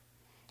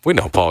 We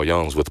know Paul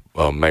Young's with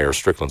Mayor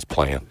Strickland's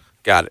plan.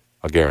 Got it.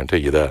 I guarantee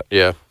you that.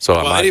 Yeah. So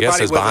Well, my guess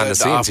anybody is with behind a the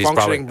scenes, he's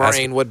probably functioning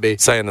brain would be.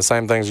 saying the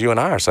same things you and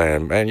I are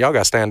saying. Man, y'all got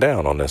to stand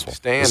down on this one.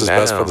 Stand this is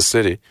best down. for the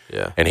city.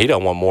 Yeah. And he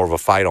don't want more of a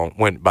fight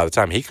by the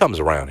time he comes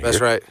around here.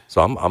 That's right.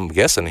 So I'm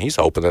guessing he's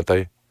hoping that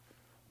they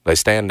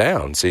stand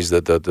down, sees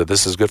that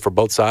this is good for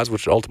both sides,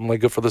 which is ultimately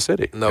good for the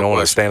city. No you don't want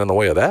to question. stand in the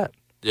way of that.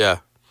 Yeah.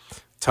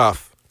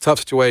 Tough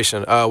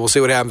situation. We'll see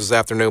what happens this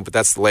afternoon, but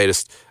that's the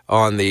latest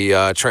on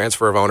the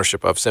transfer of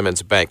ownership of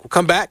Simmons Bank. We'll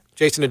come back.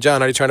 Jason and John,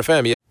 90 Trying to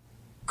Fam. Yeah.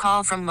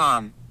 Call from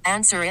mom.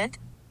 Answer it.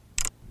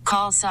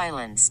 Call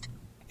silenced.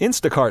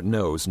 Instacart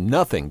knows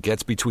nothing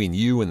gets between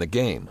you and the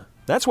game.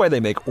 That's why they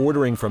make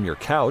ordering from your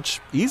couch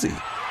easy.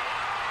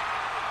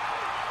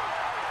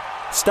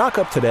 Stock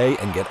up today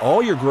and get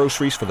all your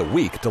groceries for the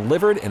week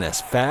delivered in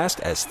as fast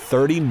as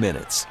 30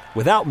 minutes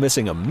without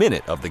missing a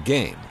minute of the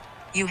game.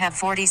 You have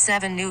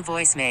 47 new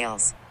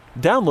voicemails.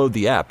 Download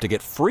the app to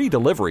get free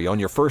delivery on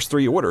your first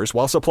 3 orders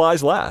while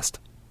supplies last.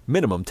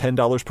 Minimum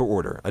 $10 per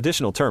order.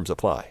 Additional terms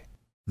apply.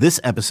 This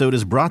episode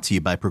is brought to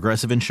you by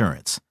Progressive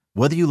Insurance.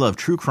 Whether you love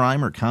true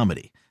crime or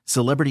comedy,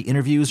 celebrity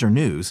interviews or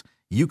news,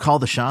 you call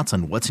the shots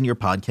on what's in your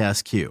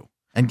podcast queue.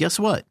 And guess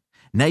what?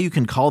 Now you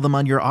can call them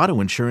on your auto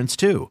insurance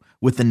too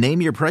with the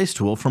Name Your Price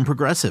tool from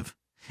Progressive.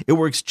 It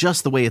works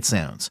just the way it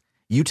sounds.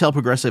 You tell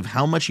Progressive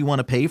how much you want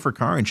to pay for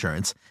car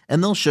insurance,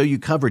 and they'll show you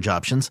coverage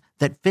options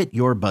that fit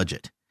your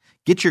budget.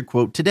 Get your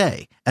quote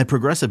today at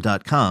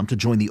Progressive.com to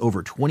join the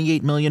over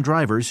 28 million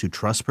drivers who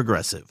trust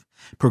Progressive.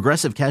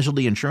 Progressive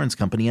Casualty Insurance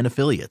Company and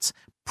Affiliates.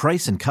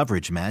 Price and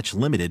coverage match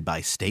limited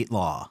by state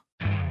law.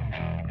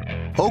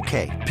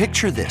 Okay,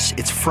 picture this.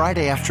 It's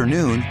Friday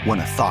afternoon when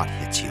a thought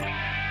hits you.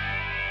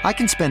 I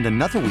can spend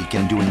another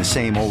weekend doing the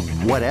same old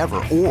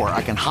whatever, or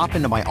I can hop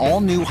into my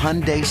all-new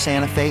Hyundai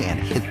Santa Fe and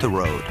hit the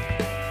road.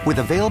 With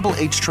available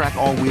H-Track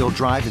all-wheel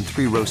drive and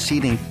 3-row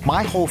seating,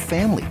 my whole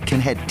family can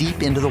head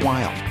deep into the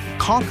wild.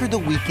 Conquer the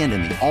weekend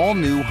in the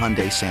all-new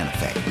Hyundai Santa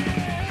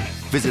Fe.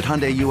 Visit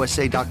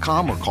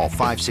HyundaiUSA.com or call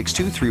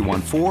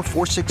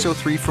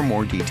 562-314-4603 for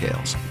more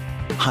details.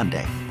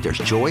 Hyundai, there's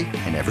joy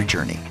in every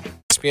journey.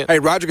 Hey,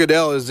 Roger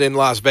Goodell is in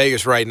Las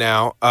Vegas right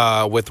now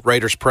with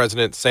Raiders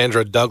president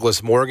Sandra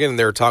Douglas Morgan. And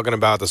they're talking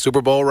about the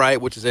Super Bowl,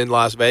 right, which is in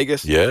Las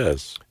Vegas.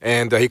 Yes.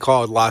 And he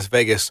called Las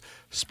Vegas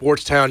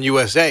Sportstown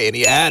USA. And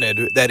he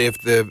added that if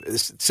the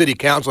city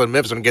council in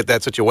Memphis can get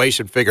that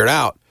situation figured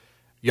out,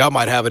 y'all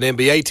might have an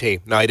NBA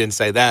team. No, he didn't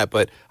say that,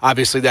 but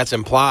obviously that's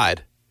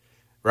implied,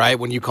 right?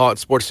 When you call it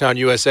Sportstown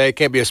USA, it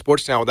can't be a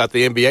sports town without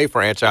the NBA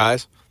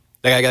franchise.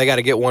 They got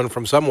to get one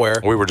from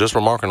somewhere. We were just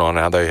remarking on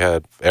how they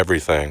had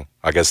everything.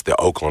 I guess the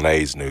Oakland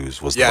A's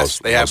news was Yes,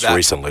 they have most that.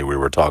 recently we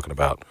were talking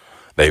about.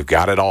 They've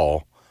got it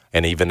all,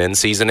 and even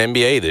in-season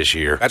NBA this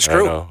year. That's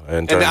true.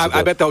 In terms of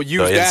I bet they'll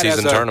use the that as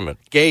in-season a tournament.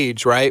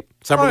 gauge, right?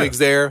 Summer Oh, yeah. league's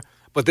there,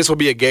 but this will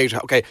be a gauge.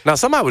 Okay, Now,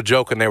 somebody was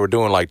joking they were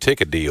doing like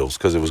ticket deals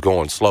because it was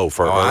going slow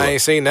for. I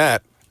ain't seen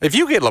that. If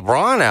you get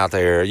LeBron out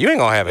there, you ain't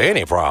gonna have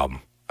any problem.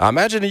 I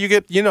imagine you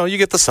get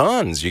the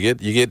Suns, you get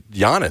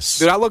Giannis.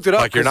 Dude, I looked it up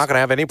Like you're 'cause- not gonna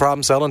have any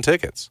problem selling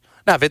tickets.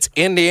 Now, if it's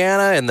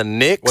Indiana and the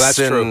Knicks, Well, that's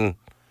and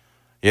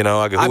true.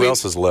 who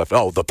else is left?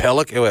 Oh, the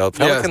Pelicans. Well,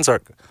 Pelicans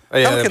are.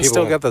 Pelicans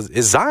still got the.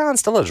 Is Zion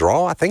still a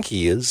draw? I think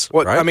he is.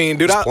 What right? I mean,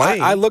 dude,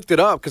 I looked it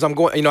up because I'm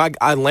going.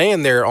 I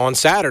land there on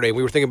Saturday.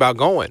 We were thinking about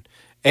going,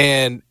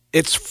 and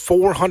it's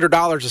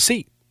 $400 a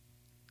seat.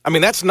 I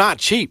mean, that's not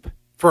cheap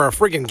for a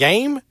freaking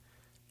game.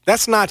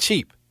 That's not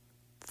cheap.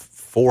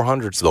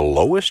 400's the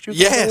lowest you?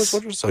 Yes.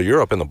 So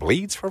you're up in the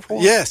bleeds for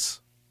 400?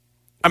 Yes.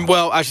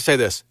 Well, I should say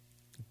this.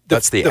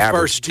 That's the average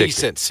first ticket.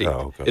 decent seat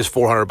Okay. is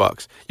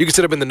 $400. You can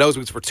sit up in the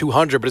nosebleeds for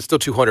 $200, but it's still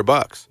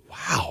 $200.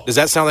 Wow. Does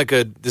that sound like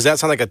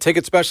a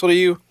ticket special to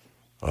you?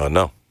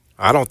 No.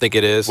 I don't think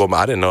it is. Well,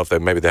 I didn't know if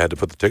maybe they had to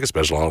put the ticket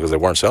special on because they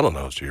weren't selling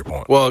those. To your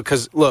point. Well,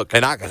 because look,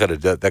 And that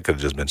could have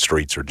just been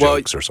streets or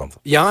jokes or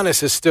something.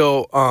 Giannis is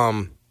still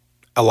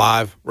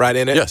alive, right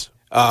in it. Yes.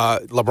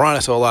 LeBron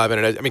is still alive in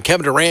it. I mean,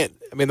 Kevin Durant.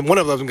 I mean, one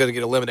of those is going to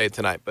get eliminated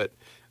tonight, but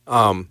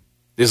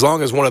as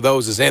long as one of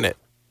those is in it,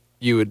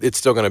 it's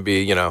still going to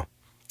be.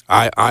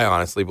 I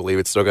honestly believe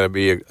it's still going to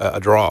be a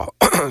draw.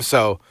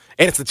 So,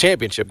 and it's the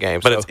championship game.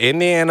 But it's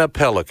Indiana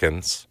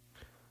Pelicans.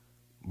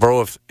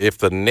 Bro, if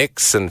the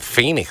Knicks and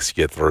Phoenix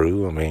get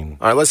through, I mean.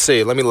 All right, let's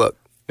see. Let me look.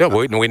 Yeah,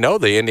 we know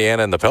the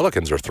Indiana and the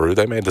Pelicans are through.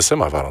 They made the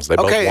semifinals. They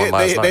both won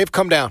last night. They've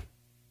come down.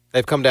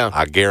 They've come down.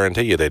 I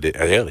guarantee you they did.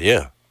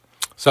 Yeah.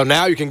 So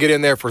now you can get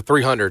in there for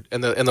 $300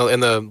 in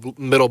the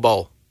middle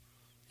bowl.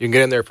 You can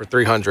get in there for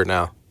 $300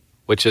 now,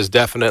 which is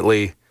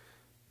definitely.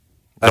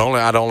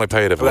 I'd only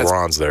pay it if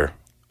LeBron's there.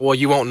 Well,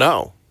 you won't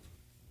know.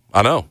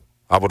 I know.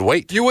 I would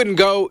wait. You wouldn't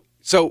go.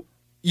 So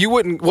you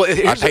wouldn't. Well,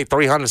 I pay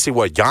 $300 to see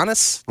what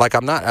Giannis. Like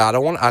I'm not. I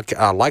don't want.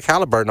 I like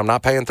Halliburton. I'm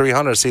not paying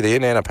 $300 to see the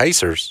Indiana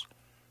Pacers.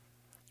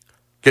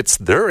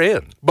 They're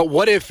in. But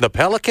what if the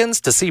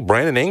Pelicans to see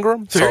Brandon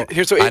Ingram?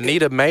 I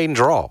need a main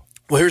draw.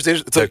 Well, here's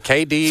the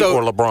KD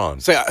or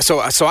LeBron.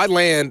 So I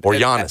land or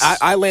Giannis.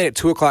 I land at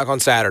 2:00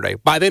 on Saturday.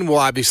 By then, we'll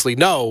obviously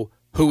know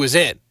who is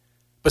in.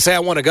 But say I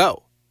want to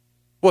go.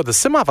 Well, the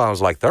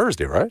semifinals like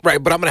Thursday, right?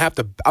 Right, but I'm gonna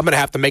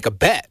have to make a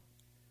bet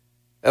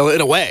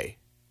in a way.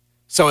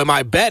 So am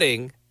I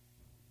betting?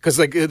 Because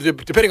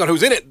depending on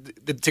who's in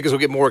it, the tickets will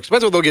get more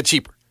expensive. Or they'll get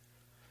cheaper.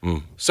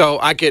 So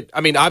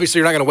obviously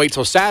you're not going to wait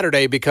till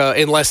Saturday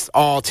unless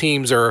all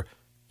teams are,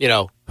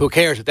 who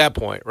cares at that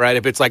point, right?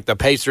 If it's like the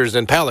Pacers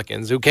and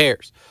Pelicans, who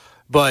cares?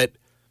 But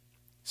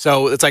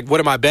so it's like, what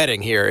am I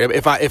betting here?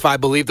 If I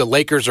believe the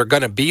Lakers are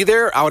going to be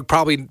there, I would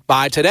probably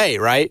buy today,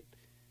 right?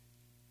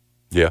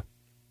 Yeah,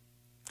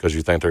 because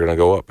you think they're going to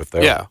go up if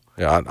they are.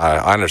 Yeah,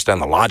 I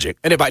understand the logic.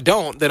 And if I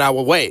don't, then I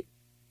will wait.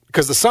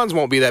 Because the Suns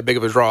won't be that big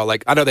of a draw.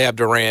 Like I know they have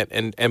Durant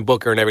and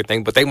Booker and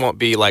everything, but they won't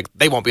be like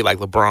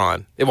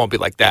LeBron. It won't be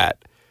like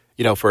that,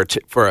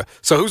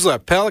 So who's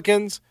left?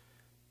 Pelicans,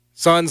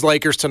 Suns,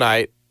 Lakers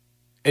tonight.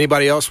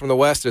 Anybody else from the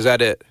West? Is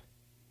that it?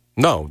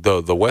 No,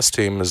 the West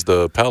team is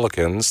the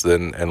Pelicans.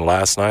 And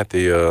last night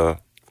the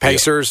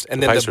Pacers,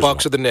 and then the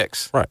Bucks or the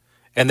Knicks. Right,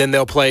 and then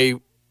they'll play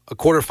a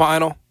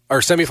quarterfinal or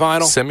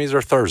semifinal. Semis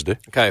are Thursday.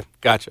 Okay,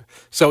 gotcha.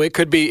 So it's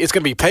going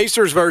to be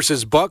Pacers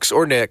versus Bucks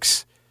or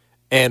Knicks.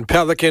 And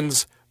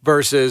Pelicans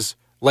versus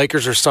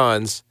Lakers or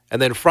Suns, and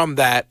then from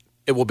that,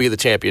 it will be the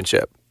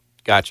championship.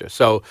 Gotcha.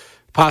 So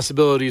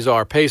possibilities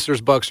are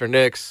Pacers, Bucks, or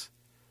Knicks,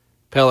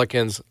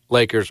 Pelicans,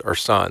 Lakers, or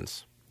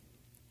Suns.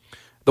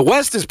 The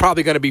West is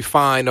probably going to be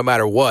fine no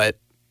matter what,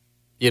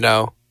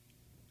 I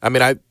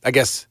mean, I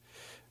guess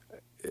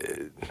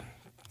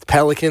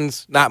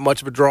Pelicans, not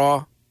much of a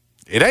draw.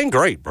 It ain't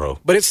great, bro.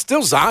 But it's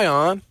still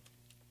Zion,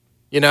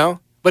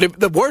 But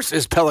the worst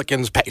is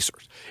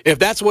Pelicans-Pacers. If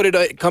that's what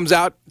it comes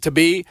out to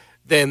be,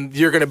 then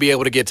you're going to be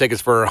able to get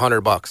tickets for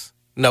 $100.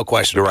 No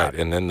question You're about right. it.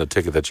 And then the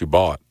ticket that you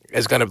bought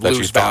is going to that lose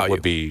you thought value.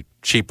 would be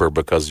cheaper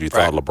because you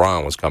thought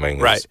LeBron was coming.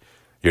 Right.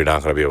 You're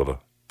not going to be able to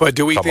but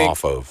do we come think,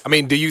 off of. I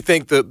mean, do you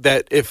think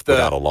that if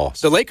without a loss.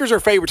 The Lakers are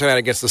favored tonight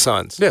against the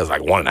Suns? Yeah, it's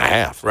like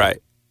 1.5.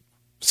 Right.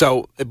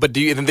 So, but do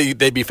you think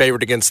they'd be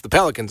favored against the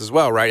Pelicans as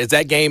well, right? Is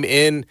that game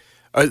in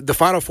the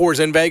Final Four is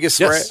in Vegas,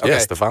 yes, right? Okay.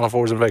 Yes, the Final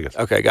Four is in Vegas.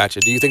 Okay, gotcha.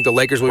 Do you think the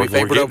Lakers will be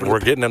favored over? We're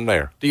getting them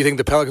there. Do you think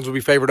the Pelicans will be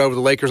favored over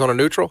the Lakers on a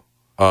neutral?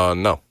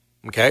 No.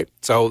 Okay,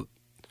 so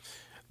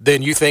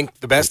then you think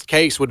the best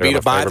case would be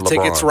to buy the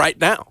tickets right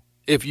now.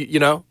 If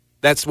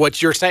that's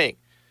what you're saying.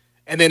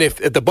 And then if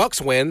the Bucks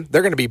win,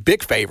 they're going to be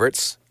big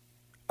favorites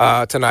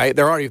tonight.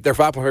 They're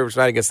 5-point favorites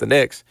tonight against the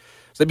Knicks.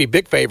 So they'd be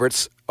big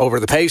favorites over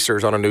the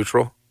Pacers on a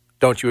neutral.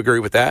 Don't you agree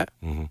with that?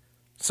 Mm-hmm.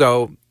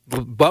 So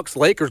the Bucks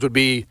Lakers would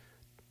be.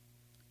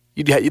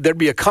 There'd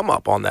be a come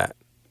up on that.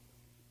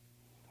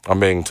 I'm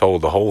being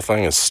told the whole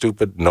thing is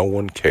stupid. No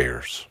one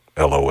cares.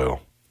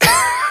 LOL.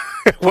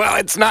 Well,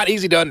 it's not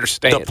easy to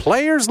understand. The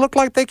players look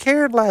like they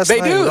cared last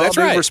night. They do. That's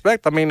right.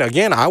 Respect. I mean,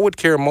 again, I would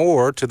care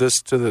more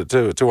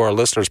to our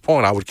listeners'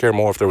 point. I would care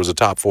more if there was a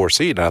top 4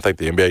 seed, and I think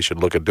the NBA should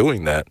look at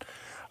doing that.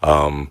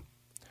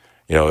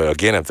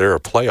 Again, if there are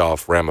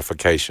playoff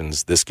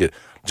ramifications,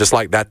 just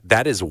like that.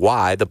 That is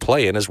why the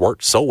play-in has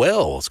worked so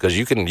well. It's because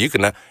you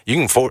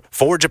can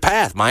forge a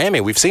path.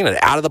 Miami, we've seen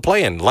it out of the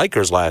play-in.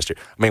 Lakers last year.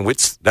 I mean,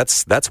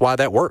 that's why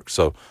that works.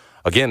 So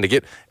again,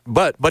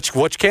 but what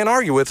you can't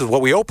argue with is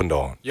what we opened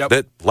on. Yep.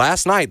 That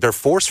last night they're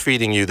force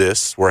feeding you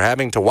this. We're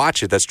having to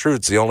watch it. That's true.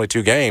 It's the only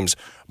 2 games,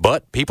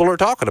 but people are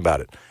talking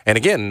about it. And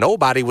again,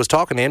 nobody was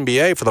talking to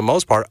NBA for the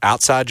most part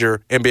outside your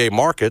NBA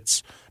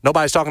markets.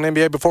 Nobody's talking to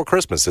NBA before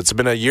Christmas. It's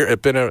been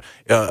an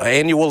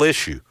annual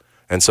issue.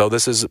 And so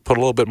this has put a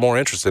little bit more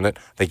interest in it.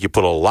 I think you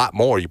put a lot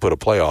more. You put a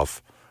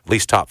playoff, at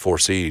least top 4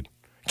 seed.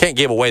 Can't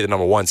give away the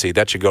number 1 seed.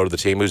 That should go to the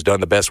team who's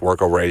done the best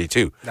work over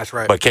 82. That's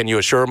right. But can you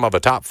assure them of a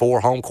top 4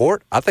 home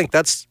court? I think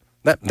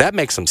that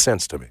makes some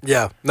sense to me.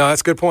 Yeah. No,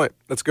 that's a good point.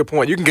 That's a good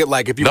point. You can get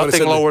if you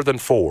nothing lower than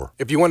 4.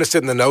 If you want to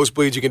sit in the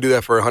nosebleeds, you can do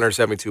that for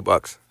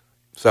 $172.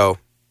 So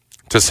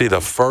to see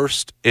the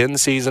first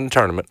in-season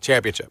tournament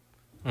championship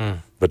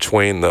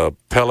between the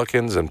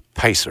Pelicans and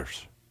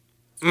Pacers.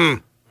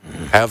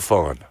 Have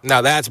fun.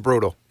 Now that's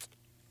brutal.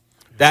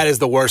 That is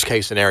the worst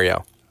case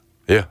scenario.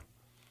 Yeah.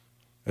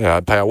 Yeah,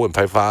 I wouldn't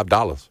pay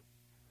 $5.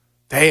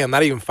 Damn,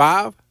 not even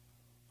 5?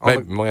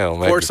 Maybe.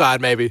 Courtside,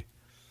 maybe.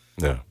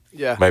 Yeah.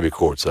 Yeah. Maybe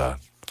courtside.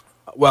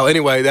 Well,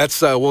 anyway,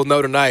 that's we'll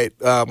know tonight.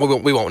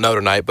 We won't know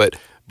tonight, but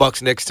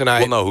Bucks Knicks tonight.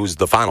 We'll know who's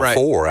the final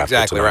 4 after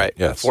exactly tonight. Right.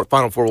 Yes.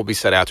 Final 4 will be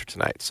set after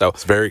tonight. So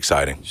it's very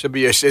exciting.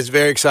 It's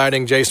very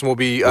exciting. Jason will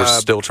be. We're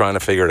still trying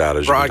to figure it out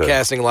as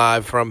broadcasting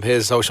live from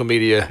his social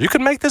media. You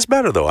can make this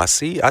better though. I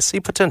see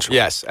potential.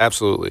 Yes,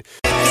 absolutely.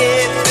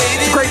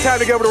 It's a great time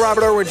to go over to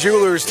Robert Irwin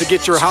Jewelers to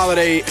get your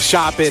holiday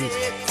shopping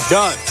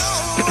done.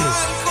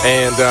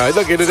 And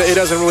look, it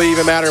doesn't really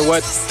even matter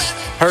what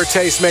her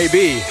taste may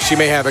be. She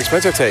may have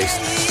expensive taste.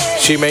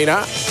 She may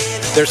not.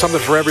 There's something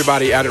for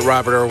everybody out at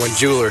Robert Irwin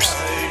Jewelers.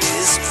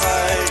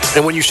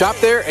 And when you shop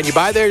there and you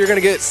buy there, you're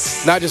going to get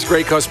not just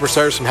great customer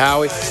service from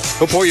Howie.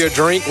 He'll pour you a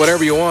drink,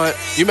 whatever you want.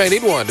 You may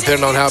need one,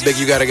 depending on how big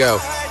you got to go.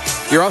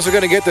 You're also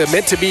going to get the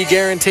meant-to-be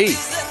guarantee.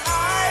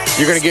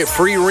 You're going to get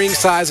free ring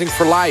sizing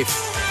for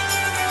life.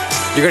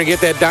 You're going to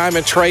get that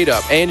diamond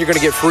trade-up, and you're going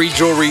to get free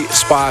jewelry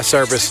spa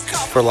service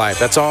for life.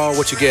 That's all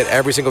what you get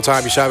every single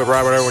time you shop at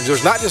Robert Irwin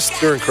Jewelers, not just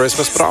during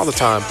Christmas, but all the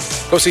time.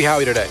 Go see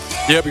Howie today.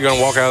 Yep, you're going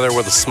to walk out of there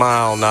with a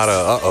smile, not a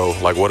uh-oh,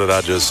 like what did I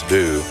just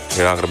do?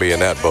 You're not going to be in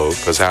that boat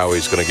because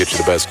Howie's going to get you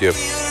the best gift,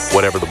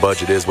 whatever the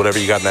budget is, whatever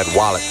you got in that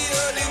wallet.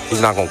 He's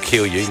not going to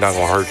kill you. He's not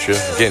going to hurt you.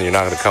 Again, you're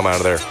not going to come out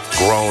of there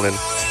groaning.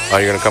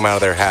 You're going to come out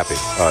of there happy.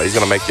 He's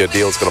going to make you a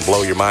deal. It's going to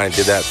blow your mind.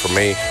 He did that for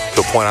me to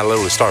a point I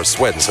literally started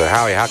sweating. So,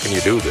 Howie, how can you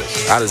do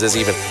this? How does this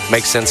even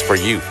make sense for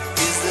you?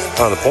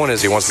 The point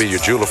is he wants to be your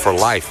jeweler for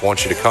life.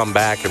 Wants you to come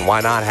back, and why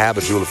not have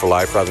a jeweler for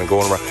life rather than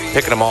going around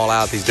picking them all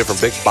out at these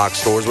different big box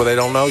stores where they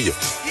don't know you.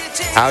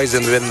 Howie's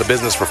been in the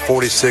business for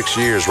 46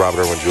 years,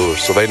 Robert Irwin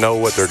Jewelers, so they know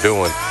what they're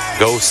doing.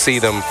 Go see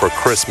them for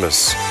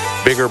Christmas.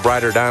 Bigger,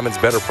 brighter diamonds,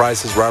 better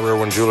prices. Robert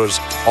Irwin Jewelers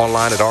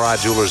online at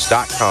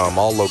rijewelers.com.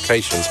 All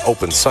locations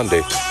open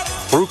Sunday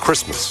through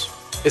Christmas.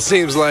 It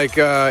seems like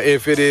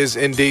if it is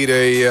indeed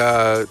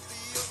a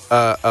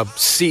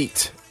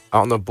seat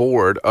on the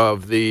board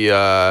of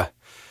the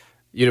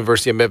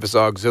University of Memphis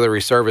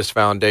Auxiliary Service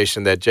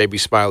Foundation that JB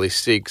Smiley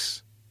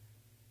seeks,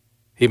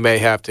 he may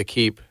have to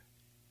keep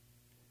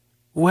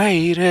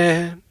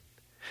waiting.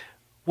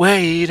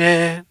 It's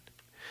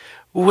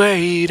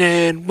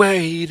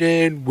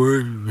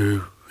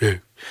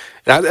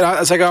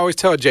like I always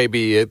tell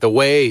JB, the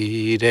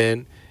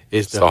waiting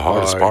is the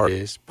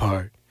hardest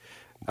part.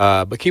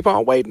 But keep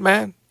on waiting,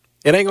 man.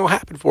 It ain't going to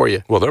happen for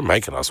you. Well, they're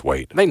making us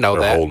wait. They know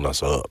they're that. Holding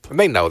us up.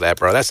 They know that,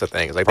 bro. That's the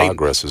thing. It's like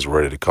Progress is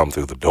ready to come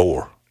through the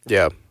door.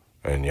 Yeah.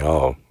 And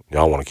y'all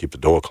want to keep the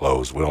door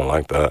closed. We don't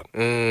like that.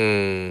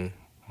 We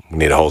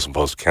need to hold some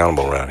folks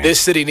accountable around here.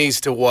 This city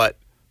needs to what?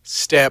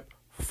 Step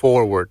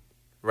forward,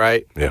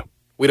 right? Yeah.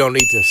 We don't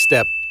need to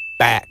step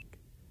back. You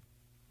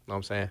know what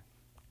I'm saying?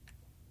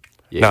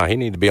 Yeah. No, he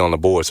need to be on the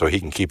board so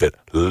he can keep it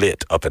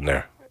lit up in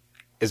there.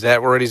 Is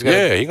that where he's going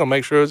to? Yeah, he's going to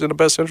make sure it's in the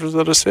best interest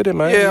of the city,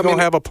 man. Yeah, he's going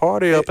to have a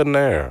party up in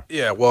there.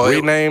 Yeah, well.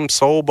 Renamed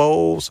Soul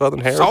Bowl, Southern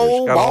Heritage.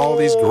 Soul got all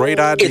these great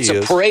ideas.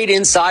 It's a parade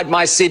inside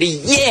my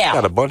city, yeah.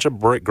 Got a bunch of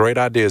great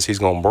ideas he's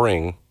going to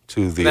bring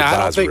to the advisory board. I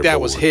don't think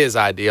that was his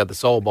idea, the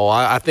Soul Bowl.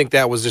 I think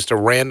that was just a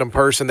random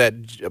person that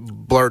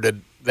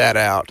blurted that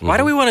out. Why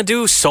do we want to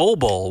do Soul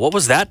Bowl? What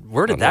was that?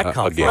 Where did that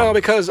come from? Well,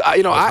 because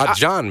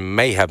John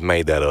may have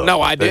made that up.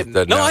 No, I didn't.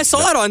 I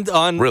saw it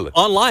on really?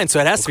 online, so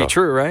it has to be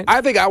true, right?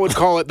 I think I would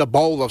call it the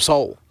Bowl of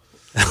Soul.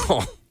 That's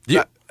what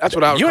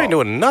I would You call ain't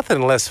doing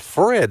nothing unless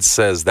Fred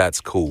says that's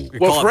cool.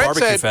 Well,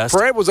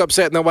 Fred was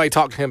upset nobody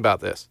talked to him about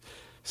this.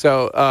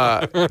 So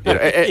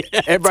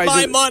everybody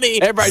my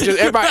money.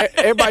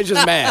 Everybody's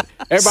just mad.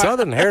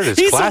 Southern Heritage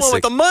He's Classic the one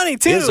with the money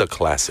too. Is a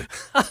classic.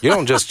 You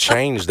don't just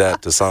change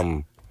that to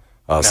some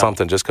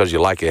something just because you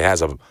like it. It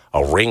has a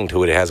ring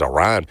to it. It has a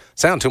rhyme.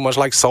 Sound too much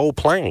like Soul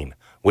Plane.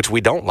 which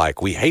we don't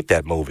like. We hate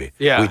that movie.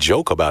 Yeah. We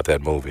joke about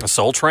that movie.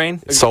 Soul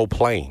Train? Soul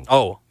Plane.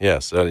 Oh.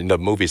 Yes. The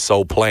movie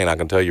Soul Plane, I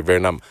can tell you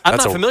I'm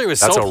not familiar with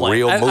Soul Plane. That's a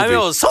real movie. I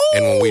know Soul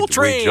and when we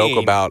Train.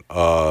 joke about,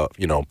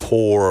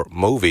 poor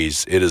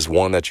movies, it is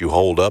one that you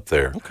hold up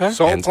there. Okay.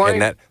 Soul Plane?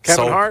 And that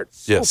Kevin Hart?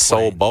 Yes,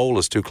 Soul Bowl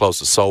is too close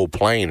to Soul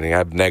Plane, and you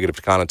have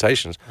negative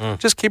connotations.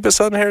 Just keep it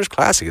Southern Heritage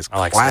Classic. It's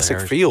like classic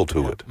Southern feel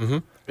to it. Mm-hmm.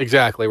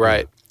 Exactly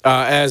right.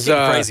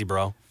 Crazy,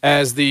 bro.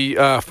 As the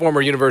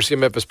former University of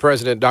Memphis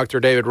president, Dr.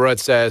 David Rudd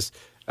says,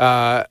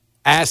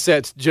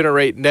 assets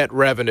generate net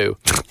revenue.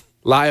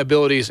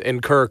 Liabilities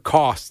incur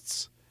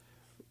costs.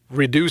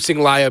 Reducing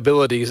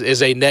liabilities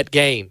is a net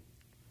gain.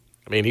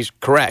 I mean, he's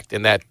correct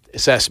in that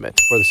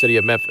assessment for the city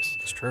of Memphis.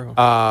 It's true.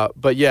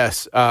 But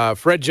yes,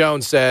 Fred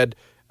Jones said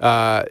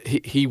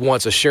he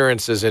wants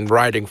assurances in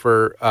writing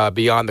for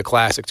Beyond the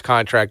Classics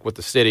contract with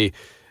the city.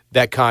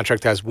 That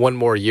contract has one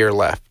more year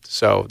left.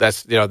 So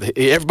that's,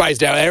 everybody's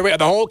down there.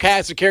 The whole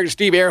cast of characters,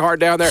 Steve Earhart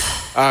down there,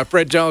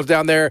 Fred Jones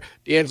down there,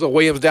 D'Angelo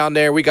Williams down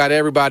there. We got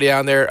everybody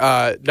down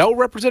there. No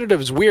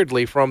representatives,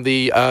 weirdly, from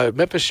the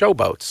Memphis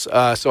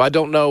Showboats. So I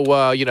don't know,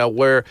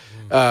 where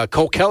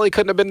Cole Kelly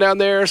couldn't have been down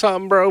there or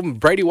something, bro.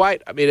 Brady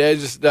White. I mean,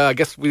 it's just, I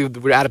guess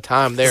we're out of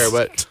time there.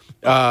 But,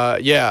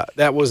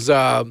 that was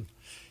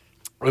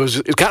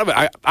it's kind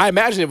of, I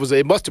imagine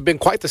it must have been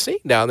quite the scene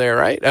down there,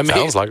 right? I mean,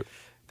 Sounds like it.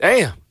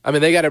 Damn. I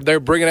mean, they're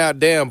bringing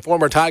out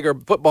former Tiger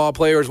football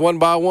players one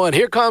by one.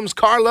 Here comes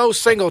Carlos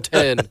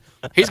Singleton.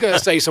 He's going to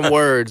say some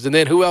words. And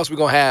then who else we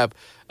going to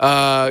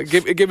have?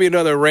 Give me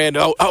another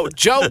random. Oh,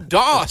 Joe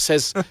Doss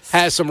has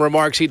some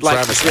remarks he'd like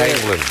Travis to say.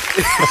 Hamlin.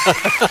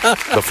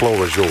 The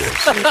floor is yours.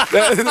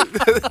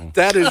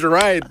 That is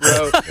right,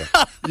 bro.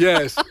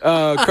 Yes.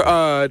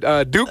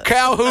 Duke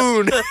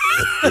Calhoun.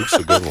 Duke's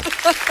a good one.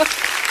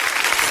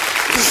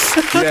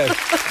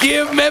 Yes.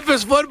 Give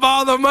Memphis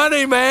football the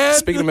money, man.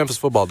 Speaking of Memphis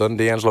football, doesn't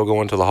D'Angelo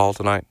go into the hall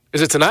tonight?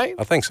 Is it tonight?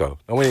 I think so.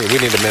 We need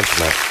to mention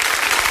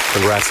that.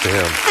 Congrats to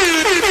him.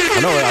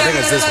 I think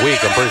it's this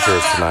week. I'm pretty sure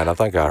it's tonight. I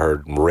think I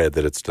heard and read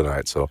that it's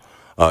tonight. So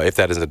if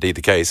that is indeed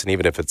the case, and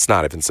even if it's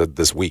not, if it's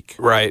this week,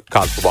 right?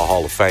 College Football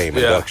Hall of Fame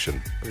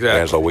induction. Exactly.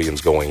 D'Angelo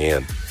Williams going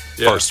in.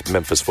 Yeah. First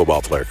Memphis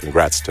football player.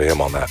 Congrats to him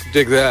on that.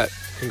 Dig that.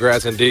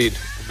 Congrats indeed.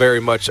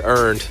 Very much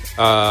earned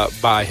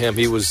by him.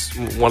 He was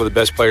one of the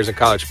best players in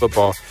college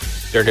football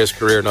during his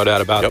career, no doubt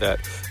about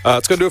that.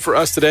 It's going to do it for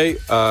us today.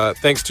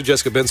 Thanks to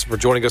Jessica Benson for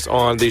joining us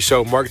on the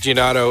show. Mark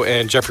Giannotto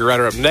and Jeffrey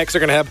Ryder up next. They're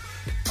going to have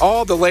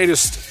all the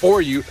latest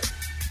for you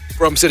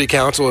from City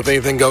Council. If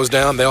anything goes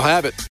down, they'll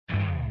have it.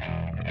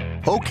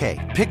 Okay,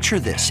 picture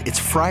this. It's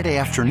Friday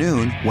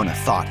afternoon when a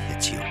thought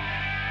hits you.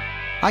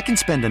 I can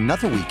spend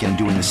another weekend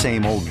doing the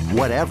same old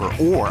whatever,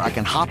 or I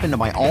can hop into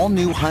my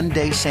all-new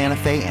Hyundai Santa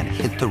Fe and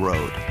hit the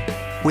road.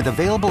 With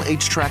available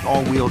H-Track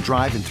all-wheel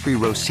drive and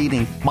 3-row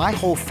seating, my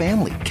whole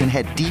family can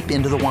head deep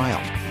into the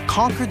wild.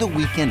 Conquer the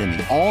weekend in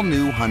the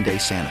all-new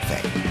Hyundai Santa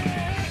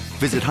Fe.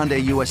 Visit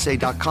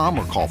HyundaiUSA.com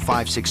or call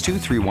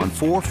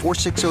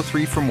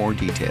 562-314-4603 for more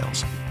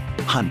details.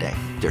 Hyundai,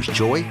 there's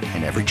joy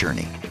in every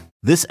journey.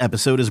 This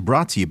episode is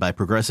brought to you by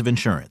Progressive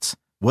Insurance.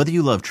 Whether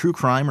you love true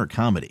crime or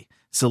comedy,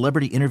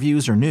 celebrity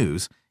interviews or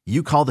news,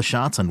 you call the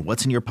shots on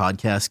what's in your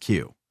podcast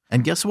queue.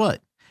 And guess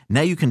what?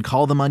 Now you can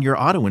call them on your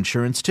auto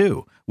insurance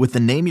too with the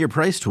Name Your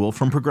Price tool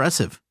from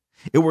Progressive.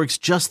 It works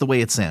just the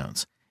way it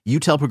sounds. You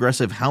tell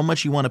Progressive how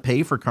much you want to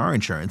pay for car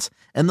insurance,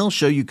 and they'll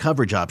show you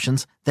coverage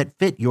options that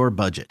fit your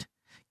budget.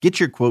 Get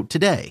your quote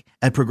today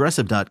at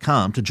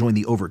Progressive.com to join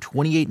the over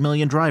 28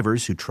 million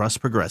drivers who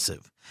trust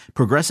Progressive.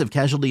 Progressive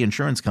Casualty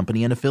Insurance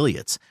Company and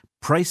Affiliates.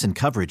 Price and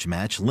coverage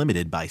match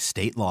limited by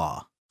state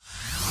law.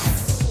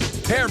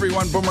 Hey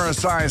everyone, Boomer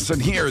Esiason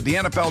here. The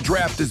NFL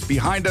Draft is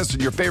behind us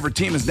and your favorite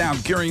team is now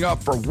gearing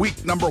up for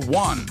week number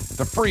 1.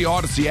 The free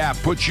Odyssey app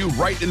puts you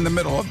right in the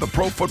middle of the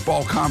pro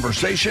football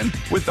conversation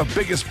with the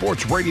biggest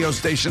sports radio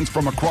stations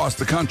from across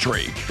the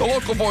country. The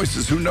local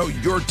voices who know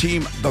your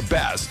team the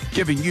best,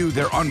 giving you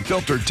their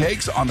unfiltered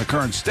takes on the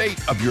current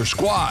state of your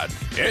squad.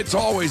 It's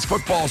always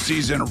football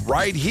season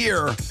right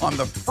here on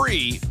the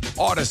free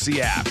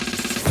Odyssey app.